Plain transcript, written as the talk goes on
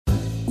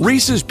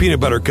Reese's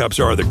Peanut Butter Cups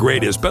are the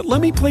greatest, but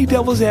let me play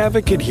devil's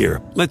advocate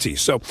here. Let's see.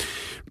 So,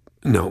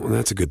 no,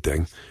 that's a good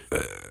thing.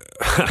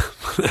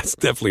 That's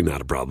definitely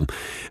not a problem.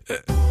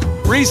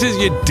 Reese's,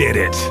 you did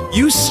it.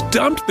 You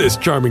stumped this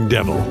charming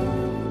devil.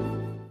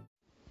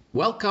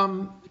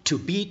 Welcome to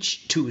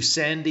Beach Too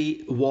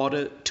Sandy,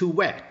 Water Too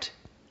Wet,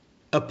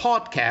 a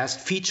podcast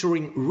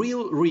featuring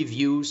real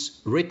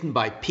reviews written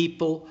by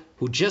people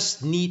who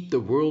just need the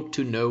world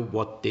to know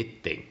what they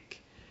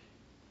think.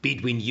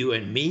 Between you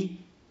and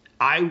me,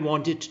 I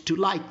wanted to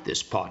like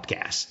this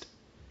podcast,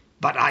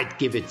 but I'd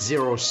give it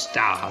 0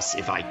 stars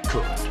if I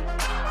could.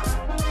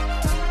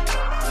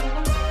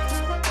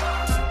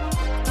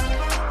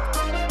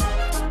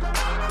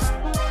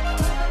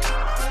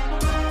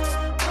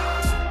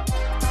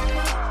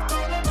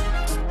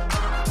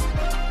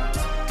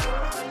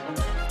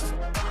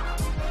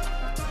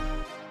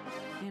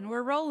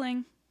 We're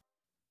rolling.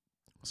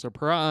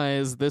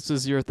 Surprise! This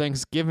is your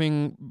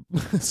Thanksgiving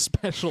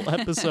special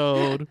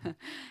episode.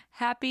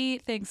 Happy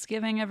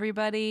Thanksgiving,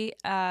 everybody.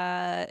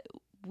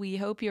 We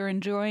hope you're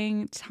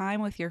enjoying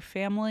time with your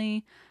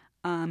family.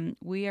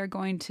 We are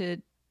going to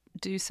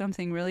do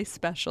something really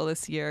special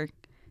this year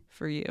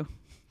for you.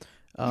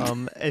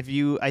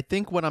 I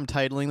think when I'm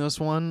titling this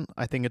one,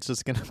 I think it's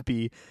just gonna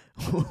be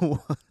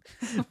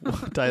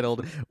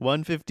titled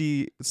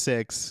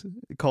 156 :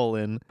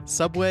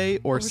 Subway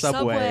or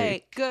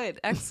Subway. Good,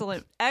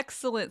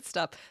 excellent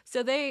stuff.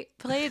 So they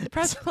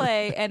press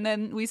play, and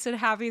then we said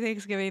Happy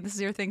Thanksgiving. This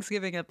is your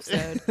Thanksgiving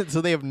episode.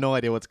 So they have no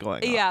idea what's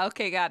going on. Yeah.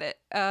 Okay. Got it.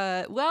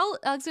 Well,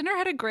 Alexander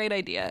had a great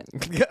idea.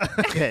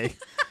 Okay.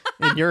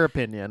 In your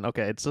opinion,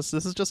 okay. This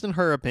is just in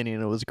her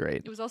opinion. It was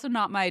great. It was also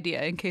not my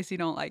idea. In case you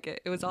don't like it,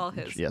 it was all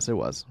his. Yes, it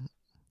was.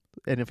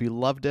 And if you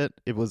loved it,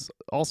 it was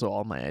also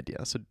all my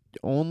idea. So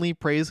only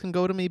praise can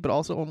go to me, but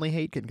also only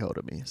hate can go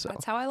to me. So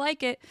that's how I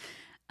like it.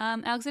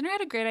 Alexander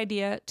had a great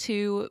idea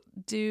to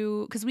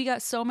do, because we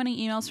got so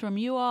many emails from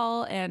you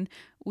all, and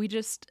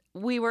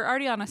we were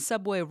already on a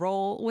Subway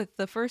roll with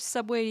the first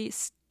Subway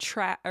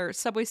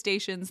Subway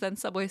stations, then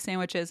Subway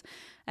sandwiches.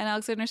 And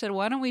Alexander said,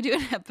 why don't we do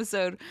an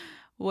episode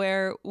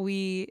where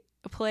we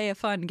play a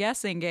fun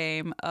guessing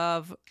game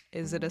of,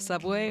 is it a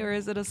Subway or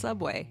is it a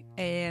Subway?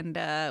 And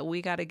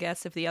we got to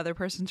guess if the other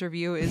person's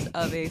review is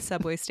of a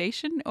Subway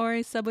station or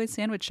a Subway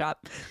sandwich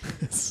shop.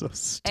 It's so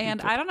stupid.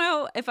 And I don't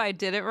know if I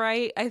did it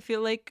right. I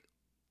feel like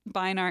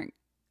mine aren't.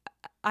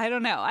 I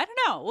don't know.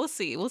 We'll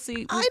see.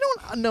 I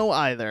don't know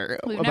either.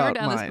 We've about never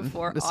done mine. this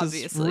before, This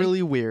obviously. is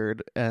really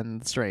weird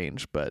and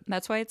strange, but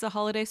that's why it's a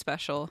holiday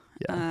special.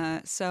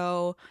 Yeah.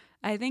 So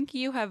I think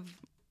you have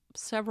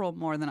several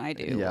more than I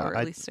do, or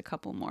at least a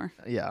couple more.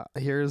 Yeah,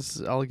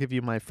 I'll give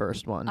you my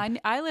first one.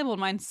 I labeled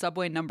mine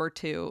Subway number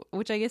 2,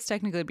 which I guess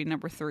technically would be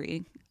number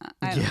 3.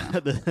 I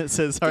don't know. This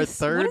is our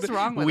third what is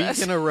wrong with week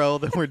us? in a row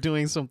that we're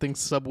doing something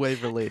Subway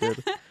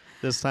related.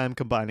 This time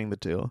combining the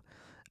two.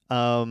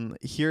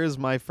 Here's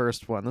my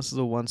first one. This is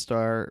a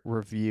 1-star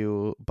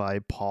review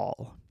by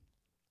Paul.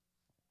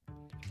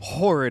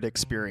 Horrid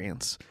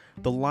experience.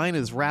 The line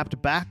is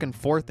wrapped back and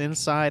forth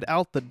inside,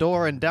 out the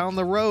door, and down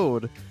the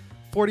road.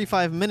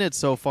 45 minutes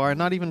so far,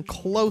 not even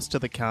close to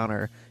the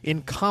counter.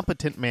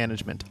 Incompetent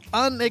management.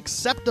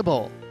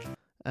 Unacceptable.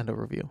 And a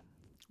review.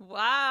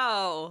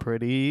 Wow.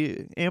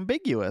 Pretty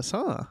ambiguous,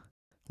 huh?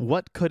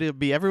 What could it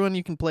be? Everyone,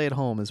 you can play at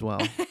home as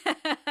well.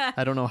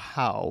 I don't know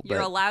how, but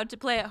You're allowed to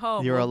play at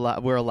home. we're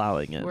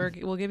allowing it.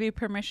 We'll give you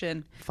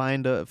permission.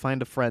 Find a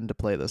friend to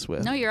play this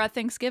with. No, you're at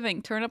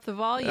Thanksgiving. Turn up the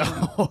volume.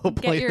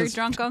 Get Get your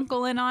drunk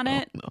uncle in on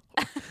it. No.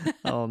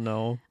 Oh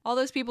no. All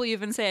those people you've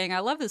been saying, I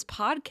love this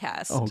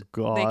podcast. Oh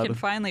God. They can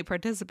finally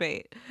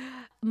participate.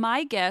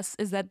 My guess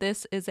is that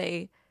this is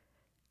a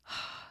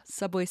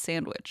Subway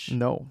sandwich.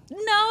 No.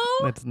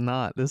 No? It's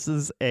not. This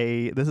is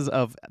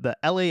of the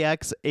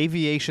LAX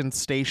Aviation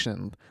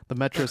Station, the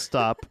metro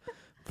stop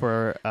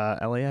for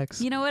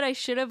LAX. You know what? I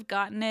should have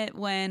gotten it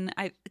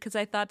because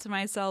I thought to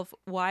myself,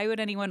 why would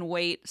anyone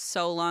wait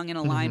so long in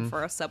a line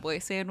for a Subway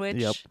sandwich?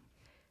 Yep.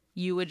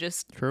 You would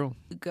just True.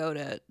 go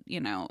to,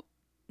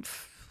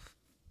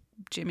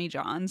 Jimmy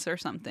John's or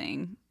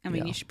something. I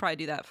mean, you should probably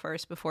do that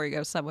first before you go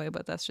to Subway,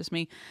 but that's just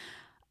me.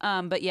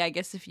 But yeah, I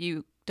guess if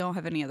you don't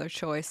have any other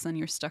choice, then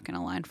you're stuck in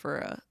a line for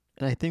a...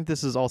 And I think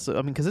this is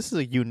also, because this is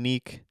a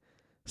unique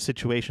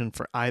situation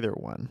for either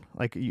one,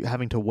 like you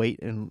having to wait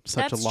in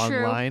such That's a long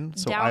true. line.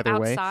 So Down either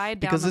way, outside,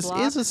 down because the this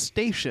block. is a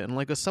station,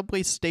 like a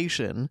Subway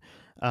station.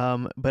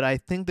 But I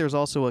think there's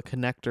also a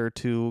connector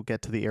to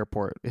get to the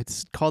airport.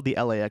 It's called the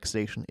LAX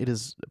station. It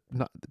is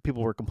not.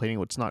 People were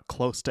complaining it's not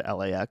close to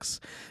LAX.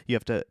 You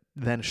have to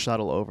then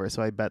shuttle over.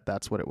 So I bet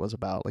that's what it was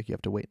about. Like you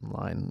have to wait in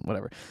line,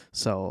 whatever.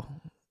 So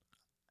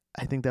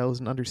I think that was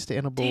an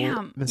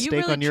understandable mistake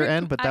really on your tricked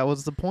end, but that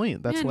was the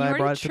point. That's Man, why you I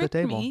brought already it to the tricked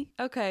table. me.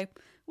 Okay.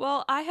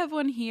 Well, I have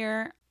one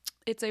here.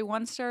 It's a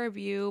 1-star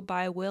review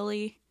by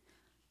Willie,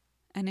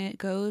 and it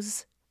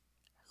goes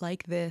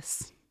like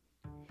this.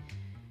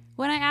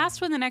 When I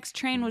asked when the next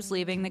train was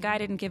leaving, the guy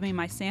didn't give me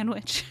my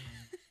sandwich.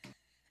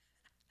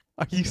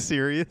 Are you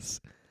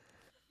serious?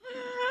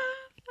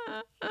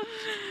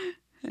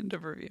 End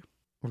of review.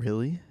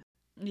 Really?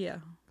 Yeah.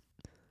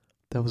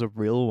 That was a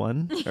real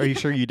one? Are you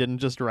sure you didn't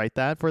just write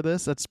that for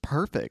this? That's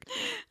perfect.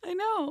 I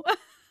know.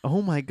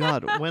 Oh my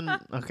God.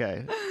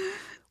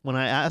 When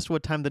I asked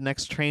what time the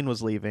next train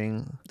was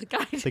leaving, The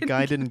guy the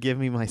guy didn't give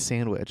me my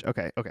sandwich.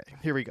 Okay.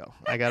 Here we go.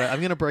 I'm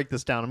going to break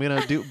this down. I'm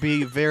going to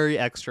be very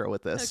extra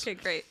with this. Okay,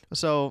 great.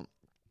 So,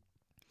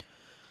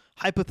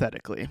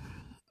 hypothetically,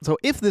 so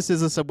if this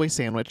is a Subway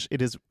sandwich,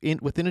 it is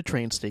within a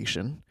train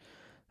station.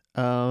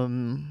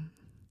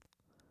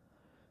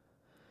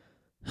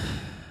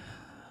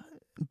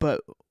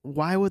 But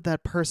why would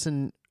that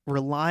person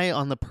rely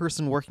on the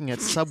person working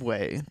at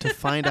Subway to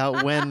find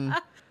out when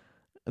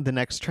the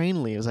next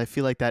train leaves? I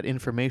feel like that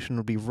information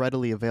would be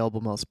readily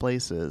available most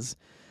places.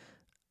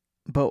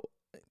 But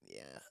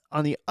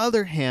on the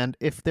other hand,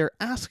 if they're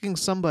asking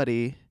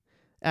somebody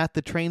at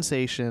the train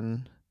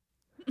station,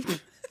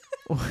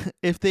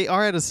 if they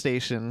are at a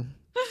station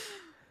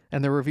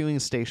and they're reviewing a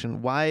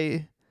station,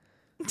 why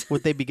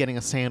would they be getting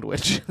a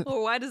sandwich?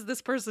 Well, why does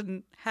this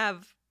person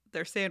have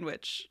their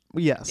sandwich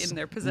Yes. in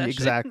their possession?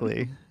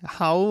 Exactly.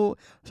 How?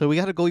 So we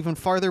got to go even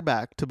farther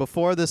back to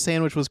before the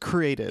sandwich was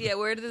created. Yeah,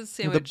 where did the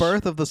sandwich... The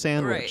birth of the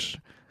sandwich.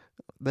 Right.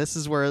 This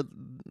is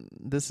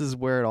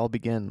where it all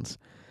begins.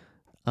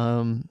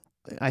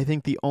 I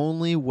think the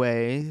only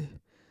way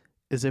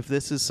is if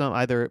this is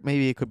either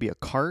maybe it could be a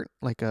cart,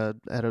 like or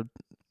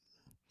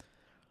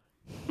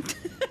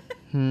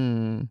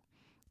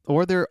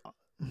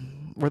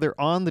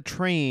they're on the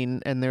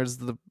train and there's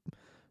the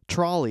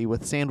trolley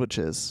with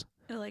sandwiches.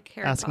 Like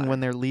Harry asking Potter. when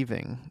they're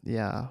leaving.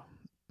 Yeah.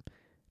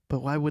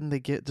 But why wouldn't they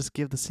just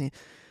give the same?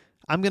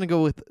 I'm going to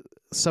go with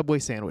Subway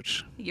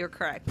sandwich. You're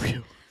correct.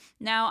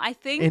 Now, I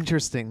think...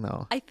 Interesting,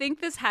 though. I think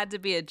this had to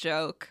be a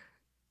joke.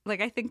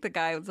 Like, I think the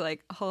guy was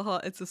like,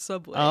 it's a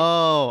Subway.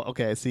 Oh,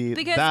 okay. See,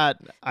 Because- that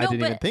I no, didn't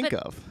even but- think but-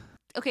 of.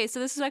 Okay, so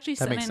this is actually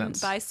That sent makes in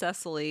sense. by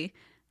Cecily,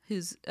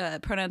 whose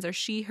pronouns are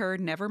she, her,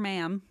 never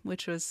ma'am,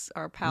 which was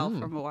our pal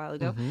from a while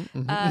ago.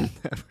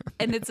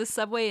 And it's a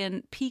Subway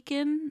in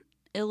Pekin,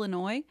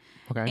 Illinois.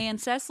 Okay. And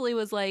Cecily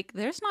was like,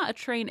 there's not a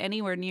train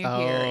anywhere near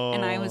here.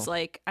 And I was Oh.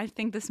 like, I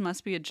think this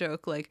must be a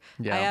joke. Like,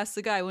 Yeah. I asked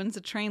the guy, when's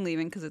the train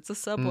leaving? Because it's a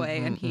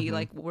Subway. And he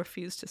like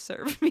refused to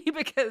serve me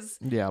because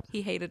Yeah.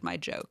 he hated my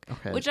joke,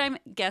 Okay. which I'm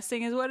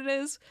guessing is what it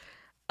is.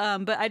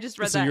 But I just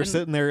read So that. you're and-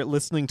 sitting there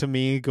listening to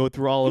me go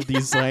through all of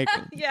these like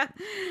Yeah.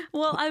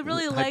 Well, I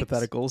really liked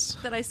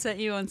hypotheticals. that I sent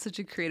you on such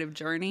a creative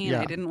journey, and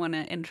Yeah. I didn't want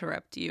to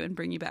interrupt you and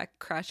bring you back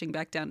crashing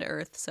back down to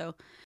earth. So,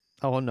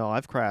 Oh no,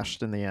 I've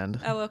crashed in the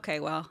end. oh, okay.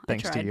 Well,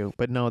 Thanks I to tried. you.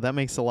 But no, that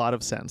makes a lot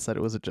of sense that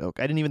it was a joke.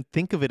 I didn't even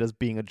think of it as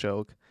being a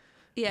joke.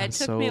 Yeah, I'm it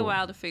took me a so-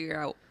 while to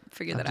figure I'm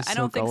that out. just I so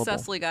don't think gullible.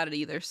 Cecily got it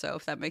either. So,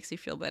 if that makes you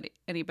feel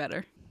any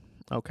better.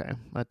 Okay,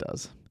 that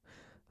does.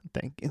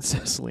 Thank you,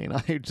 Cecily, and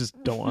I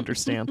just don't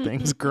understand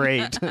things.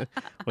 Great,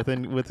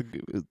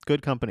 with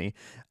good company.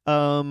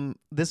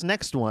 This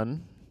next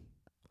one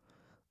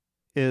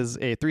is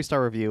a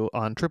 3-star review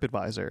on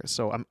TripAdvisor.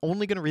 So I'm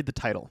only going to read the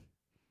title,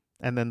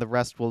 and then the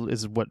rest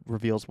is what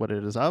reveals what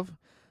it is of.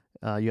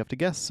 You have to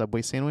guess: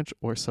 Subway sandwich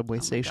or Subway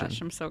Oh my station.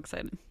 gosh, I'm so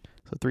excited.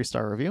 So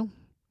 3-star review.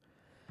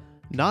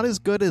 Not as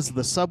good as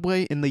the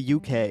Subway in the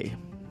UK.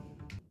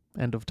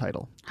 End of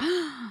title.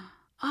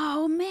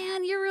 Oh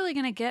man, you're really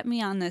gonna get me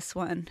on this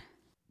one.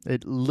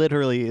 It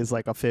literally is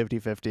like a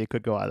 50-50. It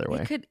could go either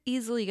way. It could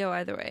easily go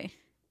either way.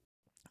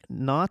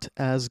 Not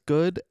as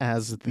good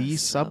as the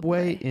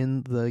Subway Subway.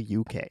 in the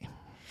UK.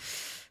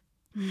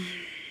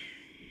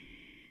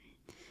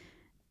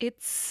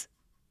 It's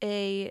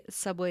a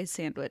Subway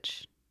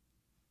sandwich.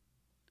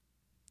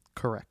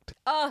 Correct.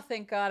 Oh,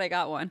 thank God I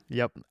got one.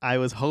 Yep. I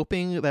was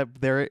hoping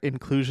that their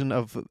inclusion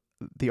of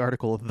the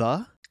article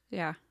 "the"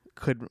 Yeah.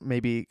 could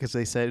maybe, because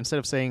they said instead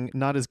of saying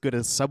not as good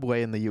as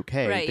Subway in the UK,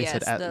 Right, they yes,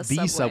 said at the the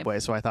Subway. Subway.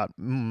 So I thought,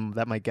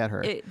 that might get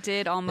her. It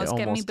did almost get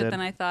me, almost but did.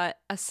 then I thought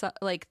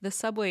like the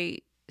Subway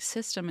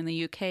system in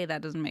the UK,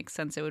 that doesn't make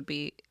sense. It would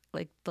be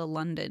like the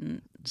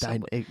London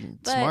Subway.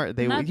 But Smart.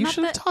 You not should have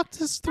that- talked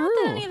this through.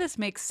 Not that any of this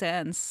makes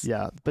sense.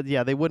 Yeah, but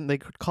yeah, they wouldn't. They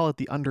could call it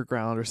the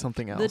Underground or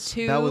something else.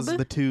 That was Tube?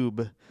 the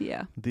Tube.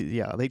 Yeah.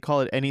 They'd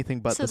call it anything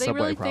but So the they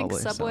Subway. really probably.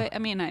 think Subway. So. I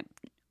mean,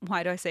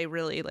 why do I say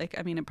really? Like,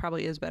 I mean, it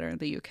probably is better in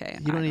the UK.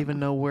 You don't even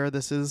know where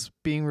this is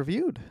being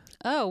reviewed.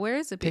 Oh, where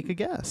is it? Take a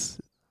guess.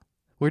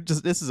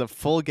 This is a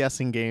full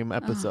guessing game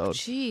episode.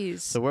 Jeez.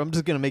 So I'm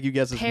just gonna make you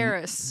guess.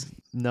 Paris.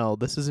 No,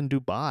 this is in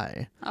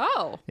Dubai,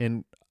 Oh,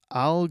 in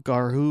Al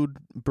Garhoud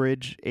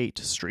Bridge 8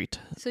 Street.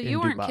 so in you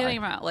weren't Dubai. kidding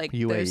about like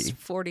UAE. there's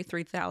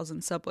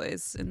 43,000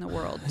 subways in the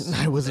world.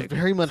 I was They're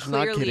very much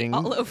not clearly kidding.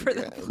 all over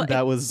the place.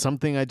 That was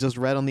something I just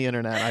read on the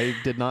internet. I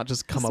did not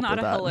just come it's up not with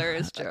a that.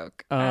 hilarious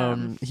joke.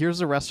 Here's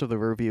the rest of the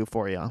review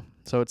for you.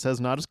 So it says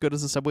not as good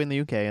as the Subway in the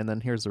UK, and then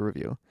here's the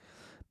review.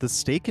 The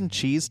steak and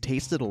cheese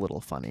tasted a little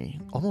funny,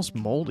 almost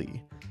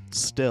moldy.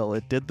 Still,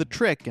 it did the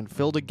trick and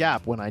filled a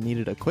gap when I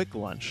needed a quick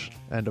lunch.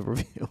 End of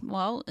review.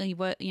 Well,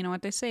 you know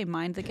what they say,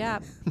 mind the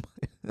gap.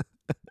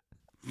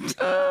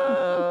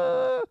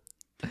 Oh,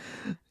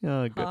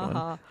 good one.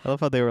 I love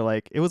how they were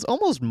like, it was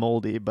almost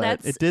moldy, but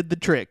That's- it did the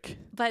trick.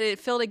 But it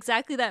filled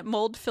exactly that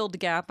mold-filled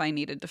gap I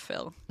needed to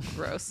fill.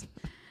 Gross.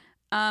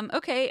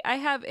 Okay, I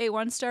have a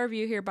 1-star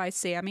review here by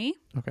Sammy.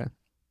 Okay.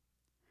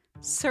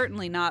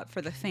 Certainly not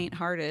for the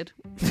faint-hearted.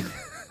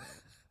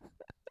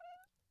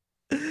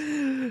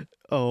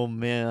 Oh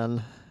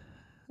man,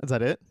 is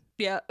that it?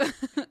 Yeah.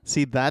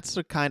 See, that's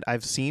the kind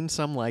I've seen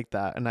some like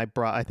that, and I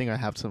think I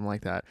have some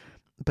like that,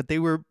 but they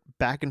were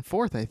back and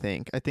forth. I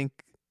think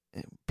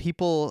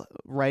people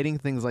writing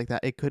things like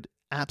that, it could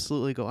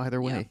absolutely go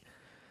either way. Yeah.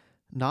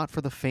 Not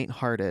for the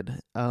faint-hearted.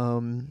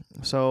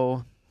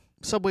 So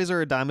Subways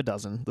are a dime a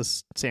dozen.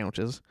 The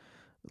sandwiches,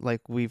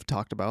 like we've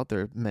talked about,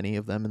 there are many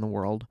of them in the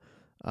world.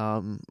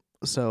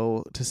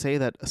 So to say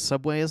that a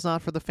Subway is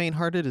not for the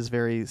faint-hearted is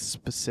very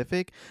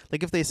specific.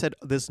 Like if they said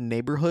this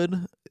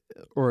neighborhood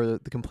or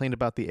the complaint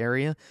about the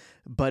area,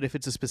 but if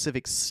it's a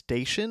specific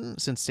station,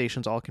 since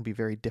stations all can be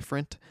very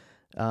different,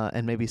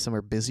 and maybe some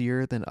are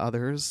busier than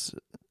others,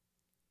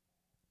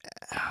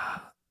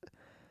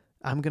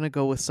 I'm going to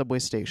go with Subway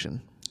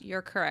Station.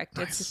 You're correct.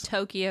 Nice. It's a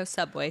Tokyo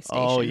subway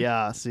station. Oh,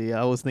 yeah. See,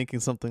 I was thinking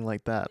something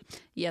like that.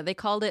 Yeah, they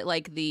called it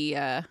like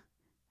the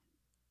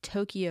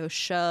Tokyo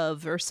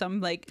shove or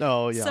some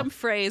some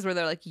phrase where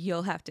they're like,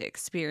 you'll have to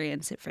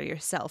experience it for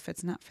yourself.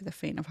 It's not for the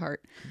faint of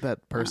heart.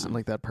 That person,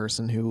 like that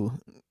person who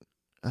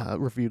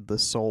reviewed the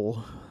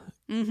Seoul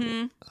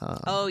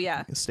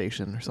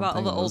station or something. Well,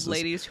 all the old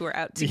ladies who were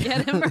out to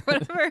get him or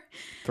whatever.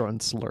 Throwing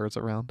slurs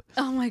around.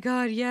 Oh my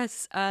God,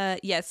 yes.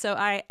 So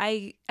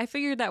I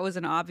figured that was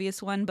an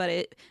obvious one, but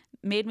it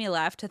made me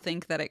laugh to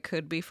think that it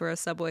could be for a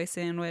Subway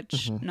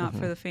sandwich, not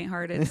for the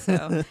faint-hearted.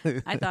 So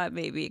I thought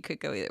maybe it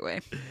could go either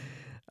way.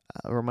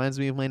 Reminds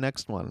me of my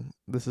next one.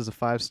 This is a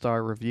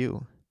 5-star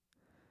review.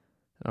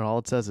 And all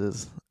it says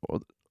is,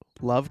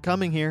 love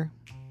coming here.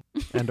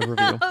 End of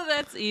review. Oh,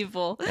 that's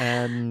evil.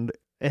 And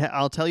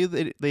I'll tell you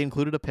that they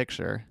included a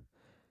picture.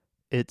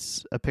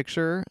 It's a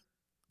picture.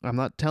 I'm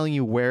not telling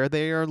you where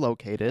they are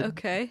located.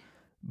 Okay.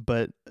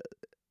 But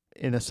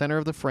in the center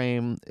of the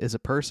frame is a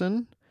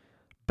person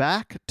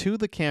back to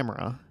the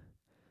camera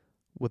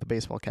with a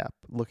baseball cap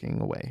looking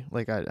away.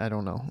 Like, I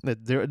don't know.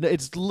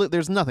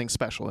 There's nothing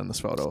special in this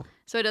photo.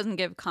 So it doesn't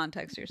give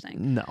context, you're saying?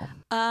 No.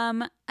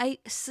 I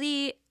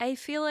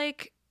feel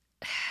like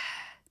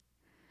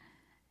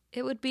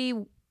it would be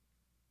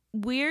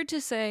weird to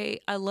say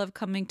I love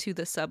coming to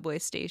the Subway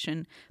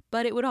station,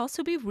 but it would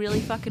also be really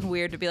fucking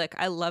weird to be like,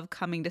 I love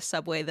coming to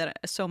Subway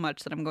so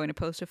much that I'm going to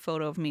post a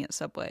photo of me at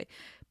Subway.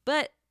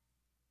 But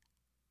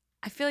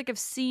I feel like I've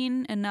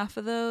seen enough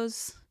of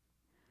those.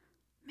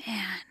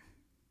 Man.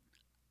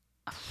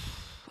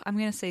 I'm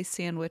going to say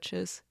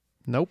sandwiches.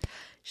 Nope.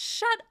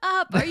 Shut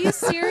up. Are you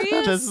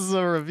serious? This is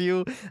a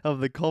review of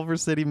the Culver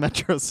City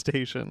Metro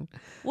station.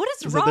 What is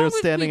So wrong they're with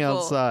standing people?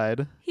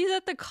 outside. He's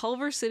at the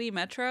Culver City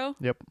Metro?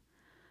 Yep.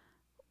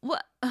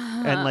 What?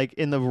 And like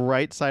in the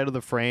right side of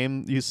the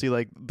frame, you see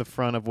like the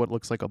front of what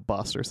looks like a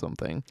bus or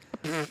something.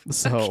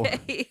 So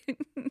Okay.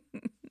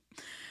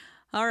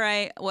 All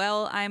right.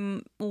 Well,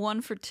 I'm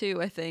 1 for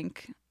 2, I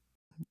think.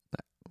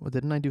 well,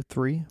 didn't I do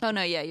 3? Oh,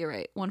 no. Yeah, you're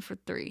right. 1 for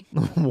 3.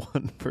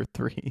 1 for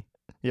 3.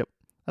 Yep.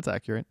 That's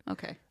accurate.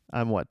 Okay.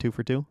 I'm what, 2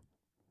 for 2?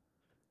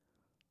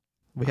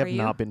 We Are have you?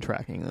 not been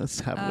tracking this,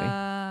 have we?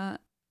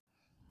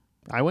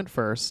 I went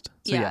first.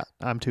 So yeah. yeah,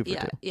 I'm 2 for 2.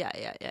 Yeah.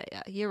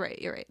 You're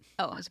right.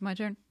 Oh, it's my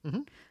turn?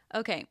 Mm-hmm.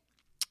 Okay.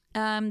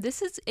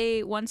 This is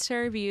a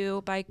 1-star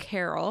review by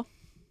Carol.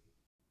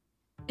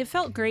 It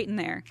felt great in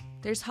there.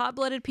 There's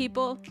hot-blooded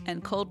people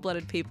and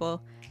cold-blooded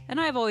people,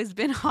 and I've always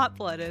been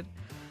hot-blooded.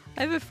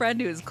 I have a friend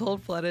who is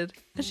cold-blooded,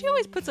 and she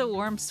always puts a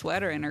warm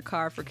sweater in her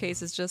car for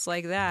cases just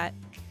like that.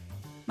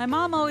 My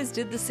mom always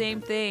did the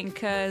same thing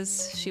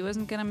because she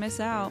wasn't going to miss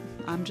out.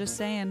 I'm just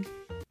saying.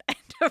 End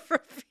of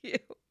review.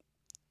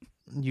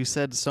 You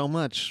said so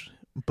much,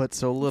 but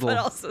so little. But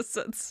also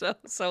said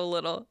so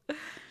little.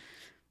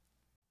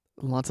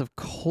 Lots of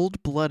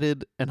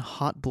cold-blooded and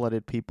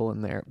hot-blooded people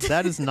in there.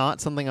 That is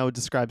not something I would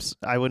describe.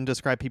 I wouldn't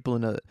describe people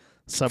in a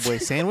Subway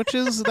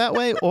sandwiches that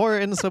way or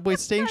in a Subway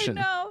station.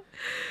 I know.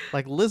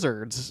 Like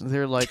lizards.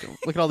 They're like,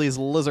 look at all these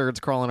lizards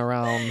crawling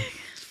around.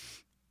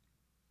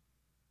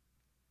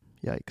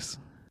 Yikes.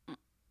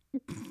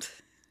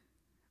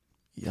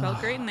 Felt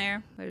great in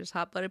there. There's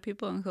hot-blooded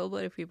people and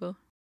cold-blooded people.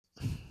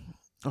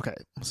 Okay,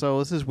 so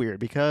this is weird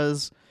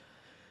because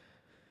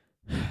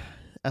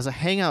as a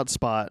hangout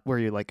spot where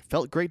you like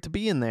felt great to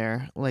be in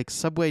there, like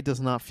Subway does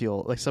not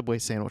feel like Subway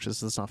sandwiches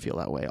does not feel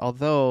that way.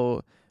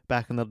 Although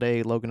back in the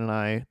day, Logan and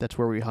I, that's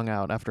where we hung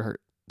out after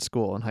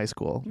school in high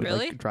school. We'd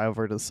Really? like drive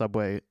over to the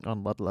Subway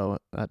on Ludlow.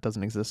 That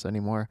doesn't exist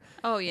anymore.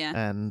 Oh, yeah.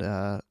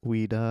 And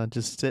we'd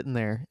just sit in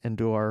there and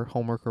do our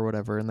homework or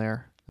whatever in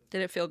there.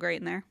 Did it feel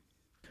great in there?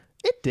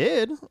 It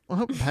did.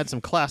 Had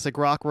some classic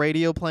rock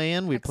radio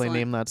playing. We'd play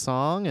Excellent. Name That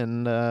Song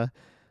and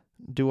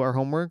do our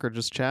homework or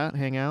just chat,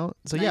 hang out.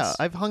 So Nice. yeah,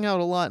 I've hung out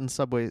a lot in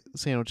Subway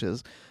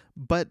sandwiches.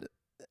 But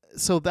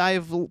so I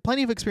have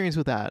plenty of experience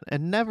with that.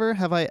 And never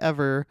have I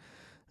ever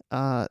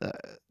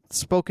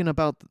spoken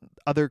about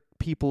other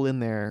people in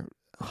there,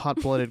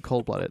 hot-blooded,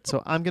 cold-blooded.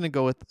 So I'm going to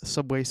go with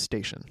Subway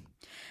Station.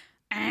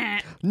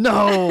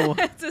 No!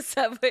 It's a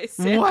Subway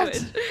sandwich.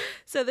 What?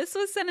 So this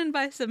was sent in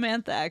by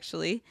Samantha,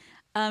 actually.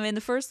 And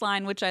the first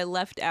line, which I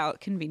left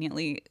out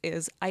conveniently,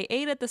 is I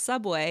ate at the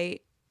Subway.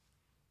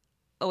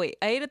 Oh, wait.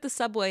 I ate at the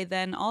Subway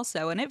then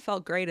also, and it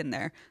felt great in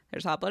there.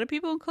 There's hot-blooded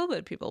people and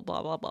cold-blooded people,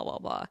 blah, blah, blah, blah,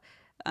 blah.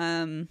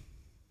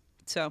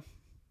 So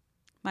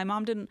my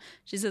mom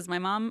she says my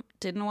mom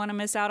didn't want to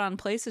miss out on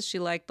places she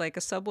liked, like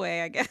a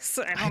Subway, I guess.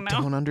 I don't know.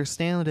 I don't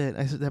understand it.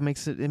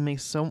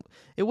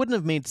 It wouldn't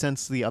have made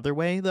sense the other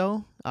way,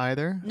 though,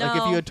 either. No.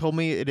 Like, if you had told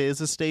me it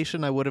is a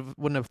station, I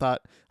wouldn't have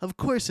thought, of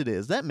course it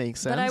is. That makes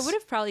sense. But I would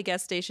have probably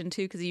guessed station,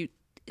 too, because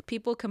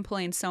people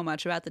complain so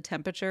much about the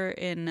temperature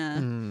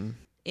in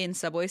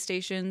subway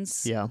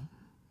stations. Yeah.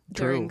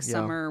 During True,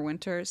 summer or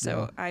winter.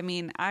 So, Yeah. I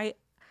mean, I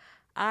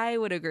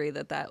would agree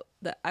that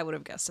I would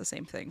have guessed the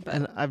same thing. But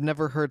And I've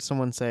never heard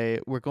someone say,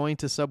 we're going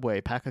to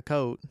Subway, pack a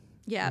coat.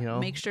 yeah, you know?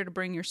 make sure to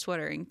bring your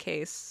sweater in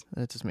case.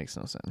 It just makes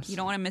no sense. You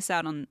don't want to miss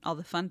out on all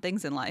the fun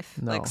things in life,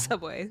 like No.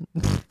 Subway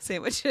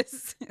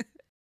sandwiches.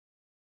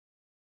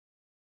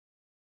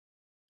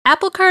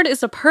 Apple Card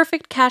is a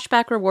perfect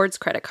cashback rewards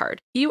credit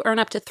card. You earn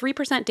up to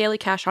 3% daily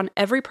cash on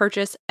every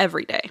purchase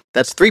every day.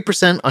 That's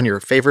 3% on your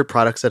favorite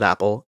products at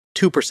Apple,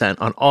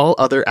 2% on all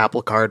other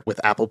Apple Card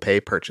with Apple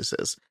Pay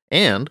purchases,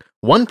 and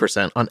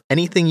 1% on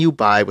anything you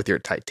buy with your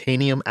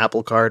titanium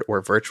Apple Card or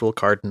virtual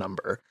card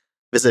number.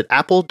 Visit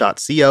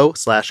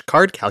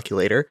apple.co/card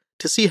calculator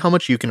to see how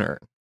much you can earn.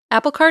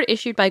 Apple Card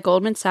issued by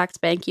Goldman Sachs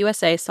Bank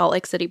USA, Salt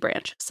Lake City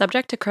branch.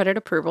 Subject to credit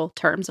approval.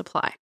 Terms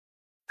apply.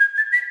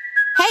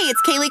 Hey,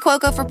 it's Kaylee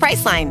Cuoco for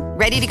Priceline.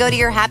 Ready to go to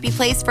your happy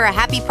place for a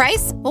happy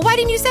price? Well, why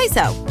didn't you say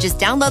so? Just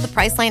download the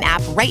Priceline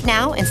app right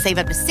now and save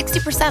up to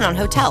 60% on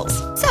hotels.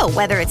 So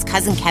whether it's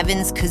Cousin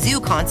Kevin's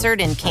Kazoo concert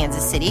in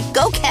Kansas City,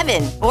 go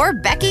Kevin, or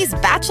Becky's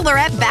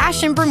Bachelorette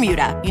Bash in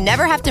Bermuda, you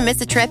never have to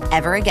miss a trip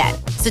ever again.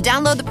 So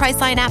download the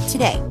Priceline app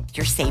today.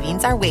 Your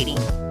savings are waiting.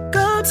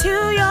 Go to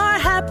your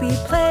happy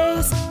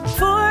place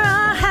for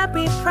a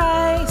happy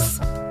price.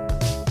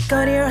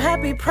 Go to your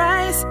happy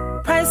price,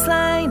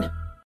 Priceline.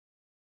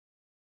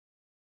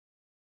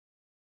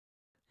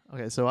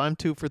 Okay, so I'm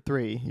 2 for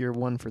 3. You're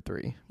 1 for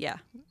 3. Yeah.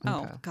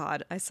 Okay. Oh,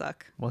 God, I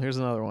suck. Well, here's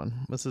another one.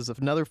 This is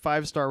another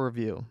 5-star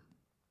review.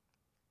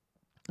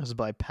 This is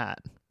by Pat.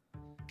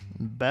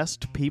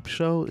 Best peep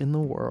show in the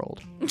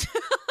world.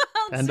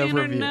 End of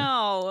review.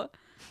 No.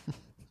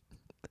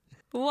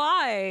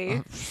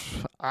 Why?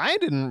 I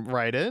didn't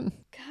write it.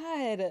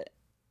 God.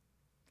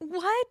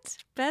 What?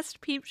 Best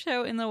peep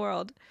show in the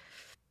world.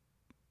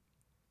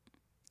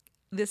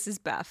 This is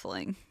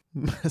baffling.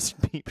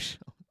 Best peep show.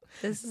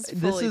 This is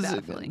fully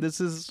baffling.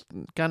 This is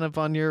kind of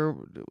on your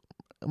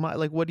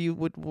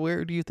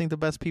where do you think the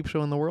best peep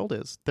show in the world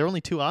is? There are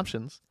only 2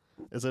 options.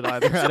 Is it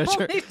either at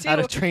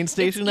a train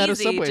station, it's at a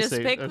easy. subway Just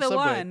station? pick or the subway?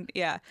 one.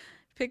 Yeah.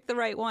 Pick the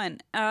right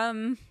one.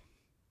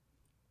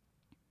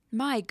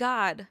 My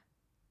God.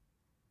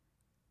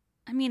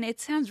 I mean,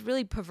 it sounds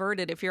really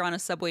perverted if you're on a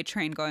subway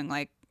train going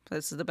like,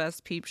 this is the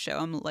best peep show.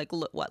 I'm like,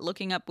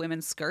 looking up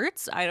women's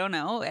skirts? I don't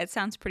know. It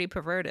sounds pretty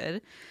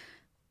perverted.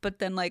 But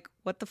then, like,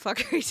 what the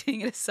fuck are you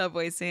doing at a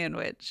Subway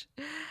sandwich?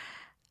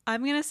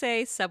 I'm going to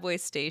say subway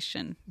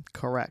station.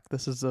 Correct.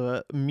 This is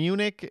a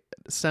Munich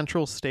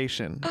Central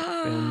Station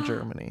in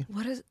Germany.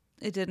 What is...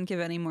 It didn't give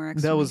any more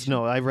explanation. That was...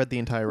 No, I read the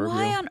entire review.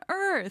 Why on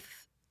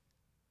earth?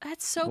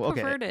 That's so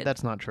perverted. Okay,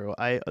 that's not true.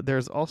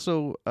 There's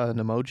also an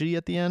emoji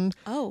at the end.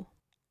 Oh.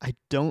 I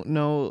don't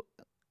know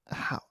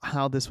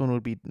how this one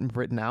would be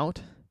written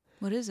out.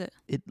 What is it?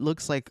 It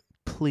looks like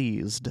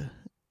pleased.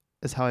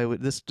 Is how I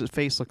would. This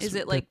face looks. Is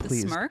it like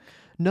pleased. the smirk?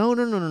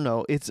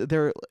 No.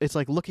 It's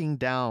like looking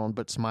down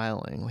but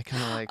smiling, like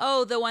kind of like.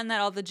 Oh, the one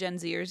that all the Gen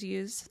Zers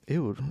use.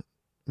 Ew,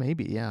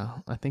 maybe yeah.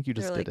 I think you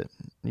just did it.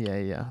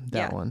 Yeah,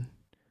 that one.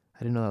 I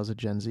didn't know that was a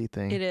Gen Z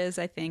thing. It is,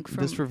 I think.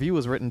 This review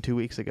was written 2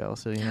 weeks ago,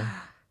 so you know.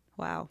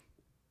 Wow.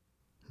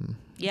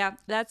 Yeah,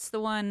 that's the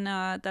one.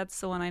 That's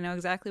the one. I know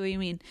exactly what you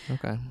mean.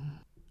 Okay.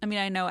 I mean,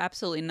 I know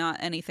absolutely not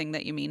anything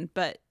that you mean,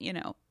 but you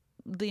know,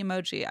 the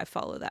emoji. I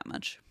follow that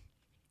much.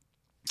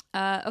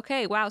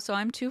 Okay, wow, so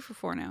I'm 2 for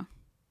 4 now.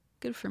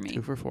 Good for me.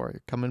 2 for 4.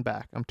 You're coming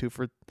back. I'm 2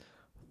 for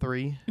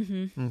 3.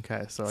 Mm-hmm.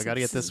 Okay, so I got to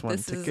get this one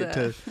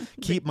to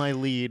keep my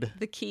lead.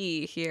 The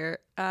key here.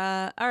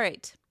 All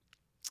right.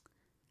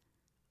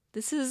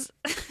 This is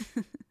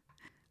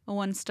a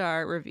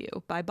 1-star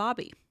review by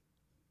Bobby.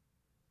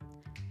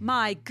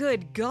 My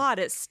good God,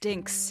 it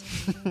stinks.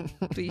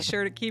 Be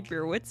sure to keep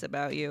your wits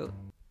about you.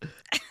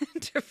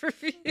 End of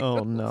review.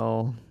 Oh,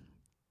 no.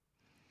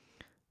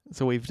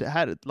 So we've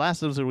had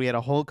last episode. We had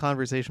a whole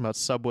conversation about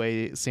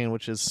Subway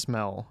sandwiches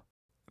smell.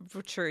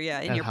 For sure, yeah,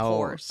 in your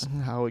pores.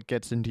 How it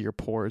gets into your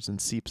pores and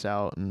seeps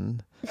out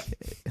and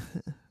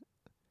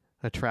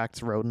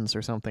attracts rodents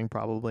or something.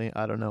 Probably,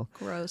 I don't know.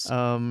 Gross.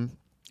 Or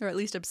at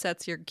least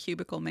upsets your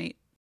cubicle mate.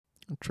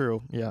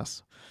 True.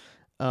 Yes.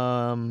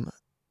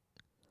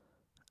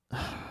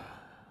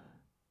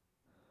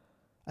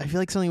 I feel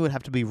like something would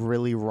have to be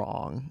really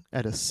wrong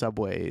at a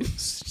Subway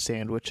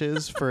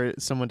sandwiches for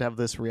someone to have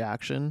this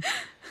reaction.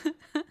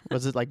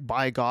 Was it like,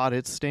 by God,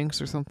 it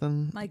stinks or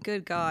something? My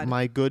good God.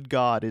 My good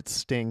God, it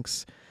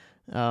stinks.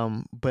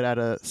 But at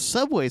a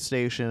subway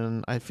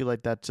station, I feel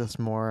like that's just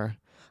more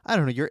I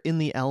don't know, you're in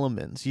the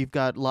elements. You've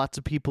got lots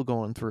of people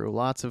going through,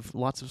 lots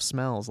of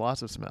smells.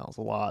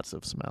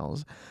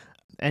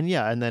 And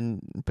yeah, and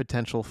then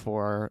potential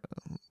for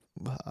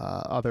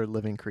other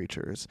living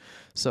creatures.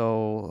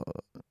 So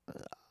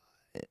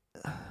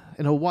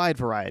in a wide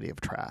variety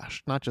of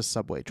trash, not just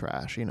Subway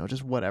trash,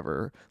 just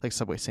whatever, like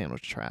Subway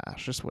sandwich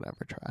trash, just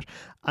whatever trash.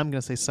 I'm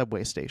going to say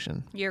Subway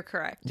station. You're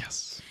correct.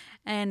 Yes.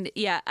 And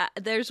yeah,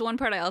 there's one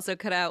part I also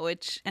cut out,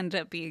 which ended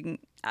up being,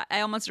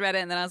 I almost read it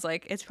and then I was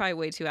like, it's probably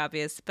way too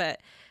obvious, but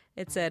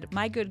it said,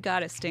 "My good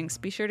God, it stinks.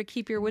 Be sure to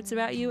keep your wits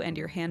about you and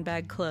your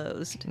handbag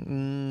closed."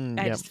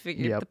 I just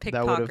figured the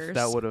pickpockers.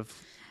 That would have.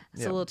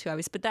 It's a little too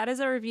obvious. But that is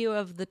a review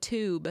of The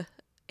Tube,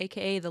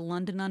 a.k.a. the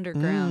London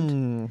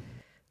Underground.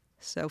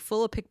 So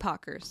full of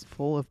pickpockers.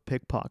 Full of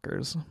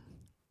pickpockers.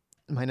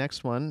 My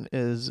next one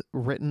is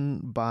written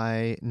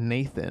by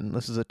Nathan.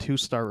 This is a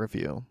 2-star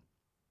review.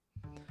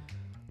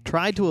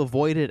 Try to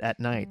avoid it at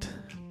night.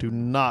 Do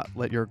not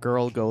let your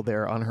girl go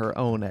there on her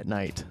own at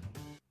night.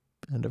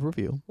 End of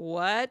review.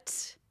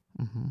 What?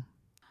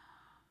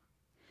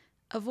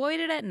 Avoid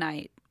it at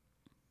night.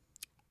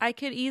 I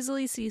could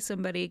easily see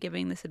somebody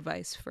giving this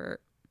advice for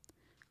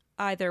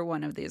either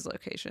one of these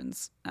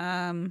locations.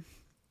 I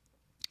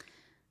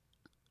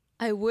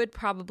would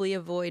probably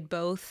avoid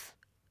both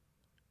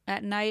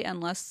at night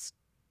unless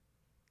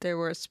there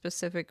were a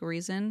specific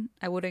reason.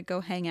 I wouldn't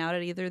go hang out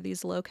at either of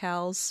these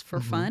locales for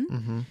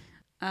fun.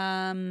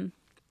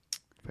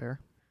 Fair.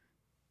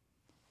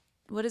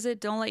 What is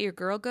it? Don't let your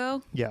girl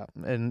go? Yeah,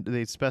 and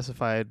they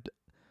specified,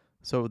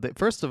 so they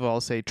first of all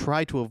say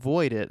try to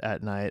avoid it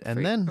at night,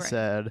 and then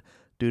said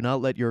do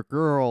not let your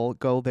girl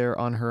go there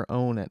on her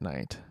own at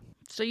night.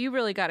 So you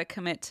really got to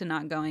commit to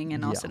not going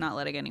and also not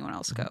letting anyone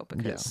else go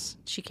because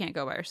she can't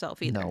go by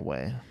herself either. No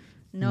way.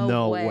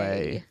 No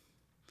way.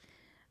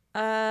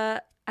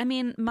 I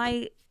mean,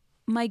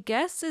 my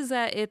guess is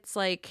that it's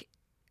like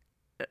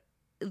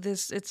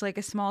it's like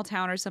a small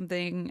town or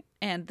something,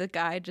 and the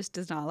guy just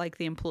does not like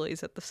the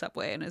employees at the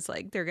Subway and is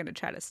like, they're gonna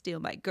try to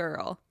steal my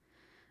girl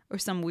or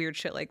some weird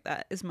shit like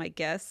that is my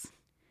guess.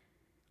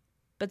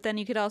 But then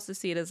you could also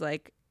see it as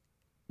like,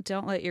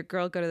 don't let your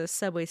girl go to the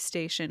Subway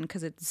station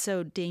because it's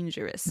so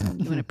dangerous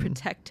and you want to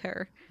protect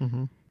her.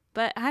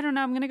 But I don't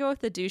know, I'm gonna go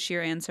with the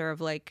douchier answer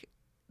of like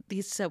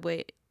these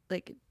Subway,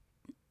 like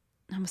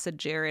I almost said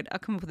Jared, I'll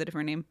come up with a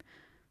different name.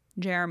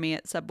 Jeremy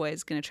at Subway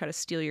is going to try to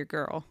steal your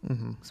girl.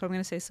 So I'm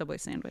going to say Subway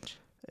sandwich.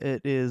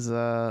 It is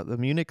the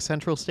Munich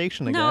Central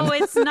Station again. No,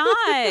 it's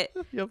not.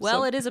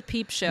 Well, it is a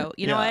peep show.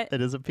 You know what?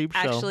 It is a peep show.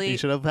 Actually, you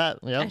should have that.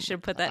 Yep. I should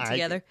have put that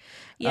together.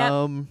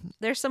 Yeah.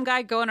 There's some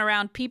guy going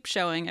around peep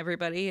showing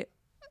everybody.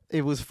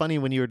 It was funny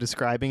when you were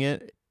describing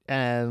it,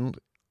 and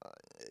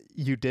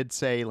you did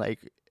say, like,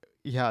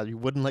 yeah, you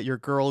wouldn't let your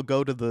girl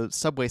go to the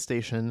Subway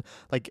station.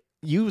 Like,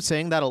 you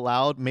saying that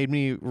aloud made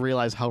me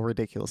realize how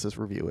ridiculous this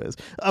review is.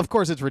 Of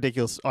course, it's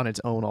ridiculous on its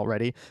own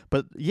already.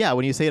 But yeah,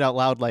 when you say it out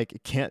loud,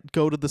 like, can't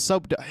go to the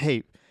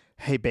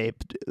Hey, babe,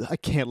 I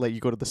can't let you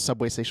go to the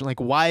Subway station. Like,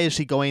 why is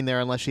she going there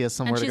unless she has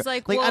somewhere to go? And she's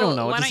like, well, I don't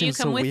know. Why don't you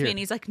come with weird. me? And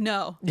he's like,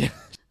 no.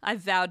 I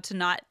vowed to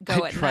not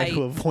go I at try night.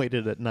 to avoid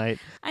it at night.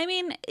 I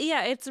mean,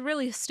 yeah, it's a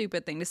really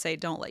stupid thing to say,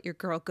 don't let your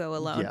girl go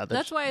alone. Yeah,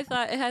 that's why I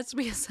thought it has to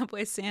be a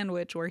Subway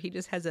sandwich where he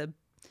just has a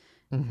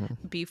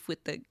beef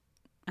with the,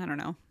 I don't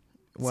know,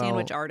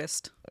 sandwich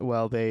artist.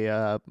 Well, they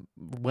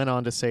went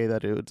on to say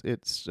that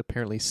it's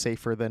apparently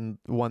safer than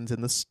ones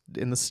in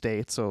the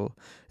States. So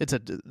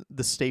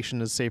the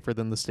station is safer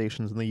than the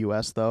stations in the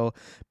U.S. though,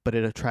 but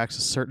it attracts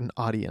a certain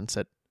audience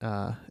at.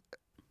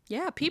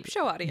 Yeah, peep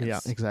show audience. Yeah,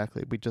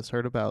 exactly. We just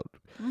heard about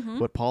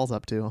what Paul's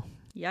up to.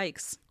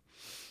 Yikes.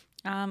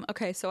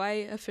 Okay, so I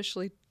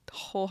officially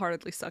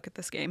wholeheartly suck at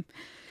this game.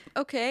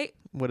 Okay.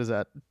 What is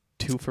that?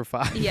 2 for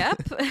 5?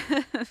 Yep.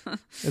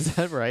 Is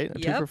that right?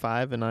 Yep. 2 for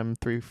 5, and I'm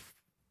 3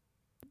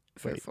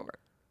 for 4.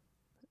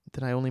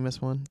 Did I only miss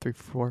one? 3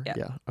 for 4? Yep.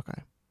 Yeah.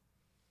 Okay.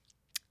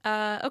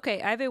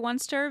 Okay, I have a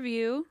 1-star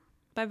review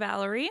by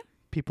Valerie.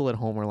 People at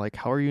home are like,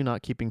 how are you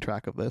not keeping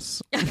track of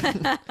this?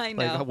 I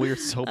know. Like, we're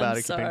so bad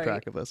at keeping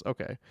track of this.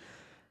 Okay.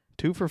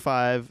 2 for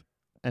 5,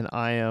 and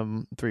I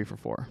am 3 for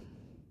 4.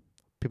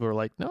 People are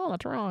like, no,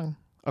 that's wrong.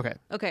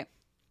 Okay.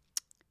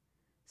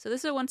 So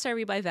this is a 1-star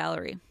review by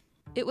Valerie.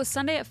 It was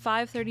Sunday at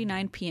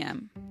 5:39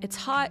 p.m. It's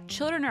hot,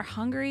 children are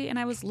hungry, and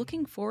I was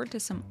looking forward to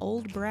some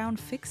Old Brown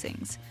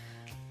fixings.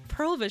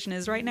 Pearl Vision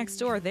is right next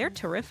door. They're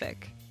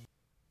terrific.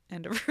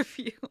 End of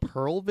review.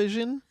 Pearl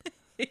Vision?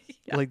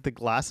 Yeah. Like the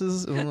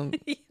glasses in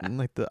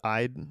like the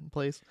eye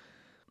place?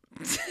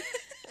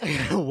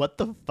 What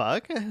the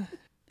fuck?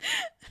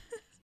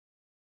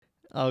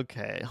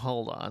 Okay,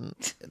 hold on.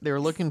 They were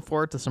looking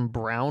forward to some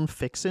brown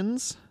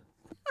fixins?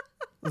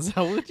 Is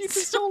that what you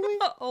just told me?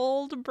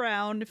 Old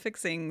Brown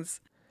fixings.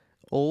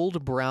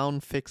 Old Brown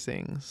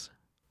fixings.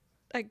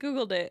 I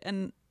Googled it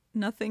and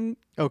nothing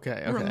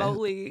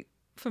remotely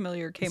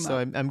familiar came up. So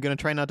I'm going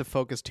to try not to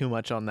focus too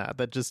much on that.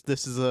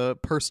 This is a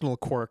personal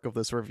quirk of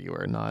this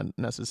reviewer, not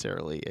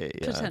necessarily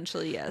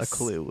potentially yes. a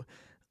clue.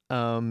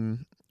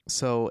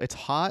 So it's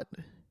hot.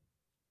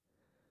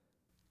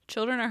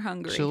 Children are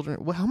hungry.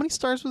 Children. Well, how many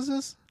stars was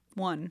this?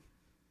 1.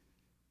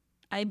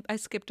 I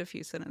skipped a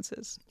few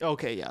sentences.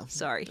 Okay, yeah.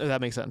 Sorry. That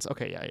makes sense.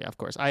 Okay, yeah, of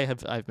course.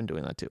 I've been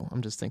doing that too.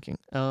 I'm just thinking.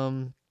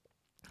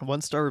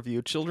 1-star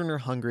review. Children are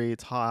hungry.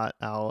 It's hot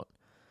out.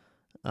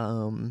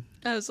 I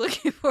was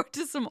looking forward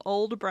to some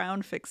old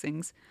brown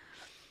fixings.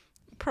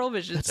 Pearl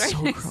Vision's That's right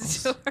so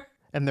next gross. door.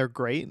 And they're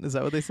great. Is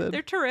that what they said?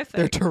 They're terrific.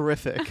 They're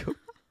terrific.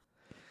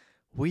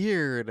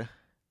 Weird.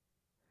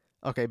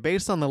 Okay,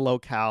 based on the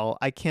locale,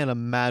 I can't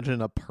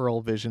imagine a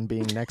Pearl Vision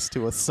being next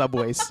to a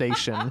Subway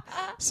station.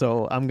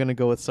 So I'm going to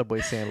go with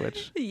Subway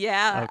sandwich.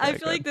 Yeah, Okay, I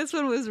feel like this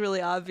one was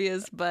really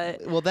obvious,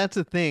 but Well, that's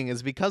the thing,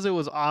 is because it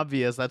was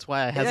obvious, that's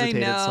why I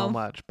hesitated so know.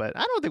 much. But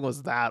I don't think it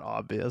was that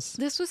obvious.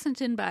 this was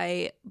sent in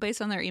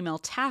based on their email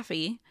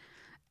Taffy,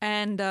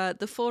 and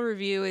the full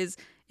review is: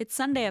 it's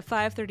Sunday at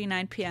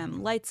 5:39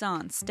 p.m. Lights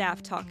on,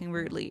 staff talking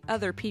rudely,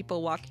 other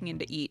people walking in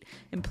to eat.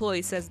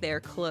 Employee says they are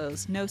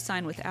closed. No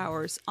sign with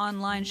hours.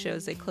 Online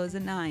shows they close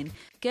at 9.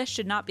 Guests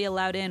should not be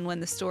allowed in when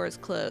the store is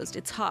closed.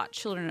 It's hot.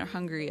 Children are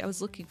hungry. I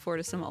was looking forward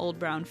to some old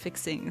brown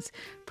fixings.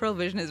 Pearl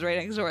Vision is right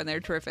next door, and they're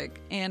terrific.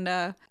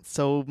 And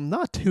So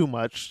not too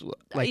much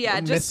like yeah,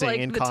 just missing like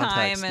in the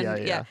context. time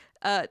and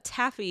yeah.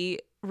 Taffy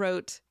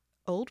wrote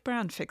old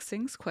brown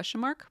fixings ?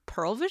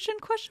 Pearl Vision ?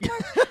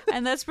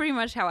 And that's pretty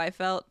much how I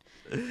felt.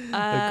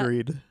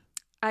 Agreed.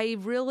 I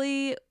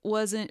really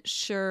wasn't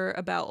sure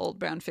about old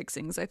brown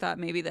fixings. I thought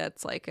maybe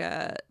that's like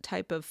a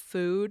type of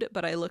food,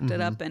 but I looked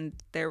it up and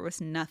there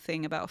was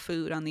nothing about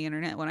food on the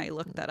internet when I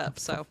looked that up.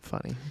 So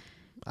Funny.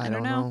 I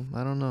don't know.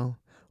 I don't know.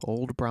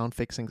 Old brown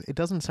fixings. It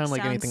doesn't sound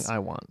like anything Sounds I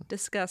want.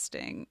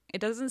 disgusting. It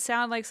doesn't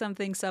sound like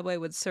something Subway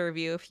would serve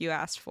you if you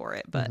asked for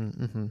it, but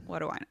what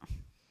do I know?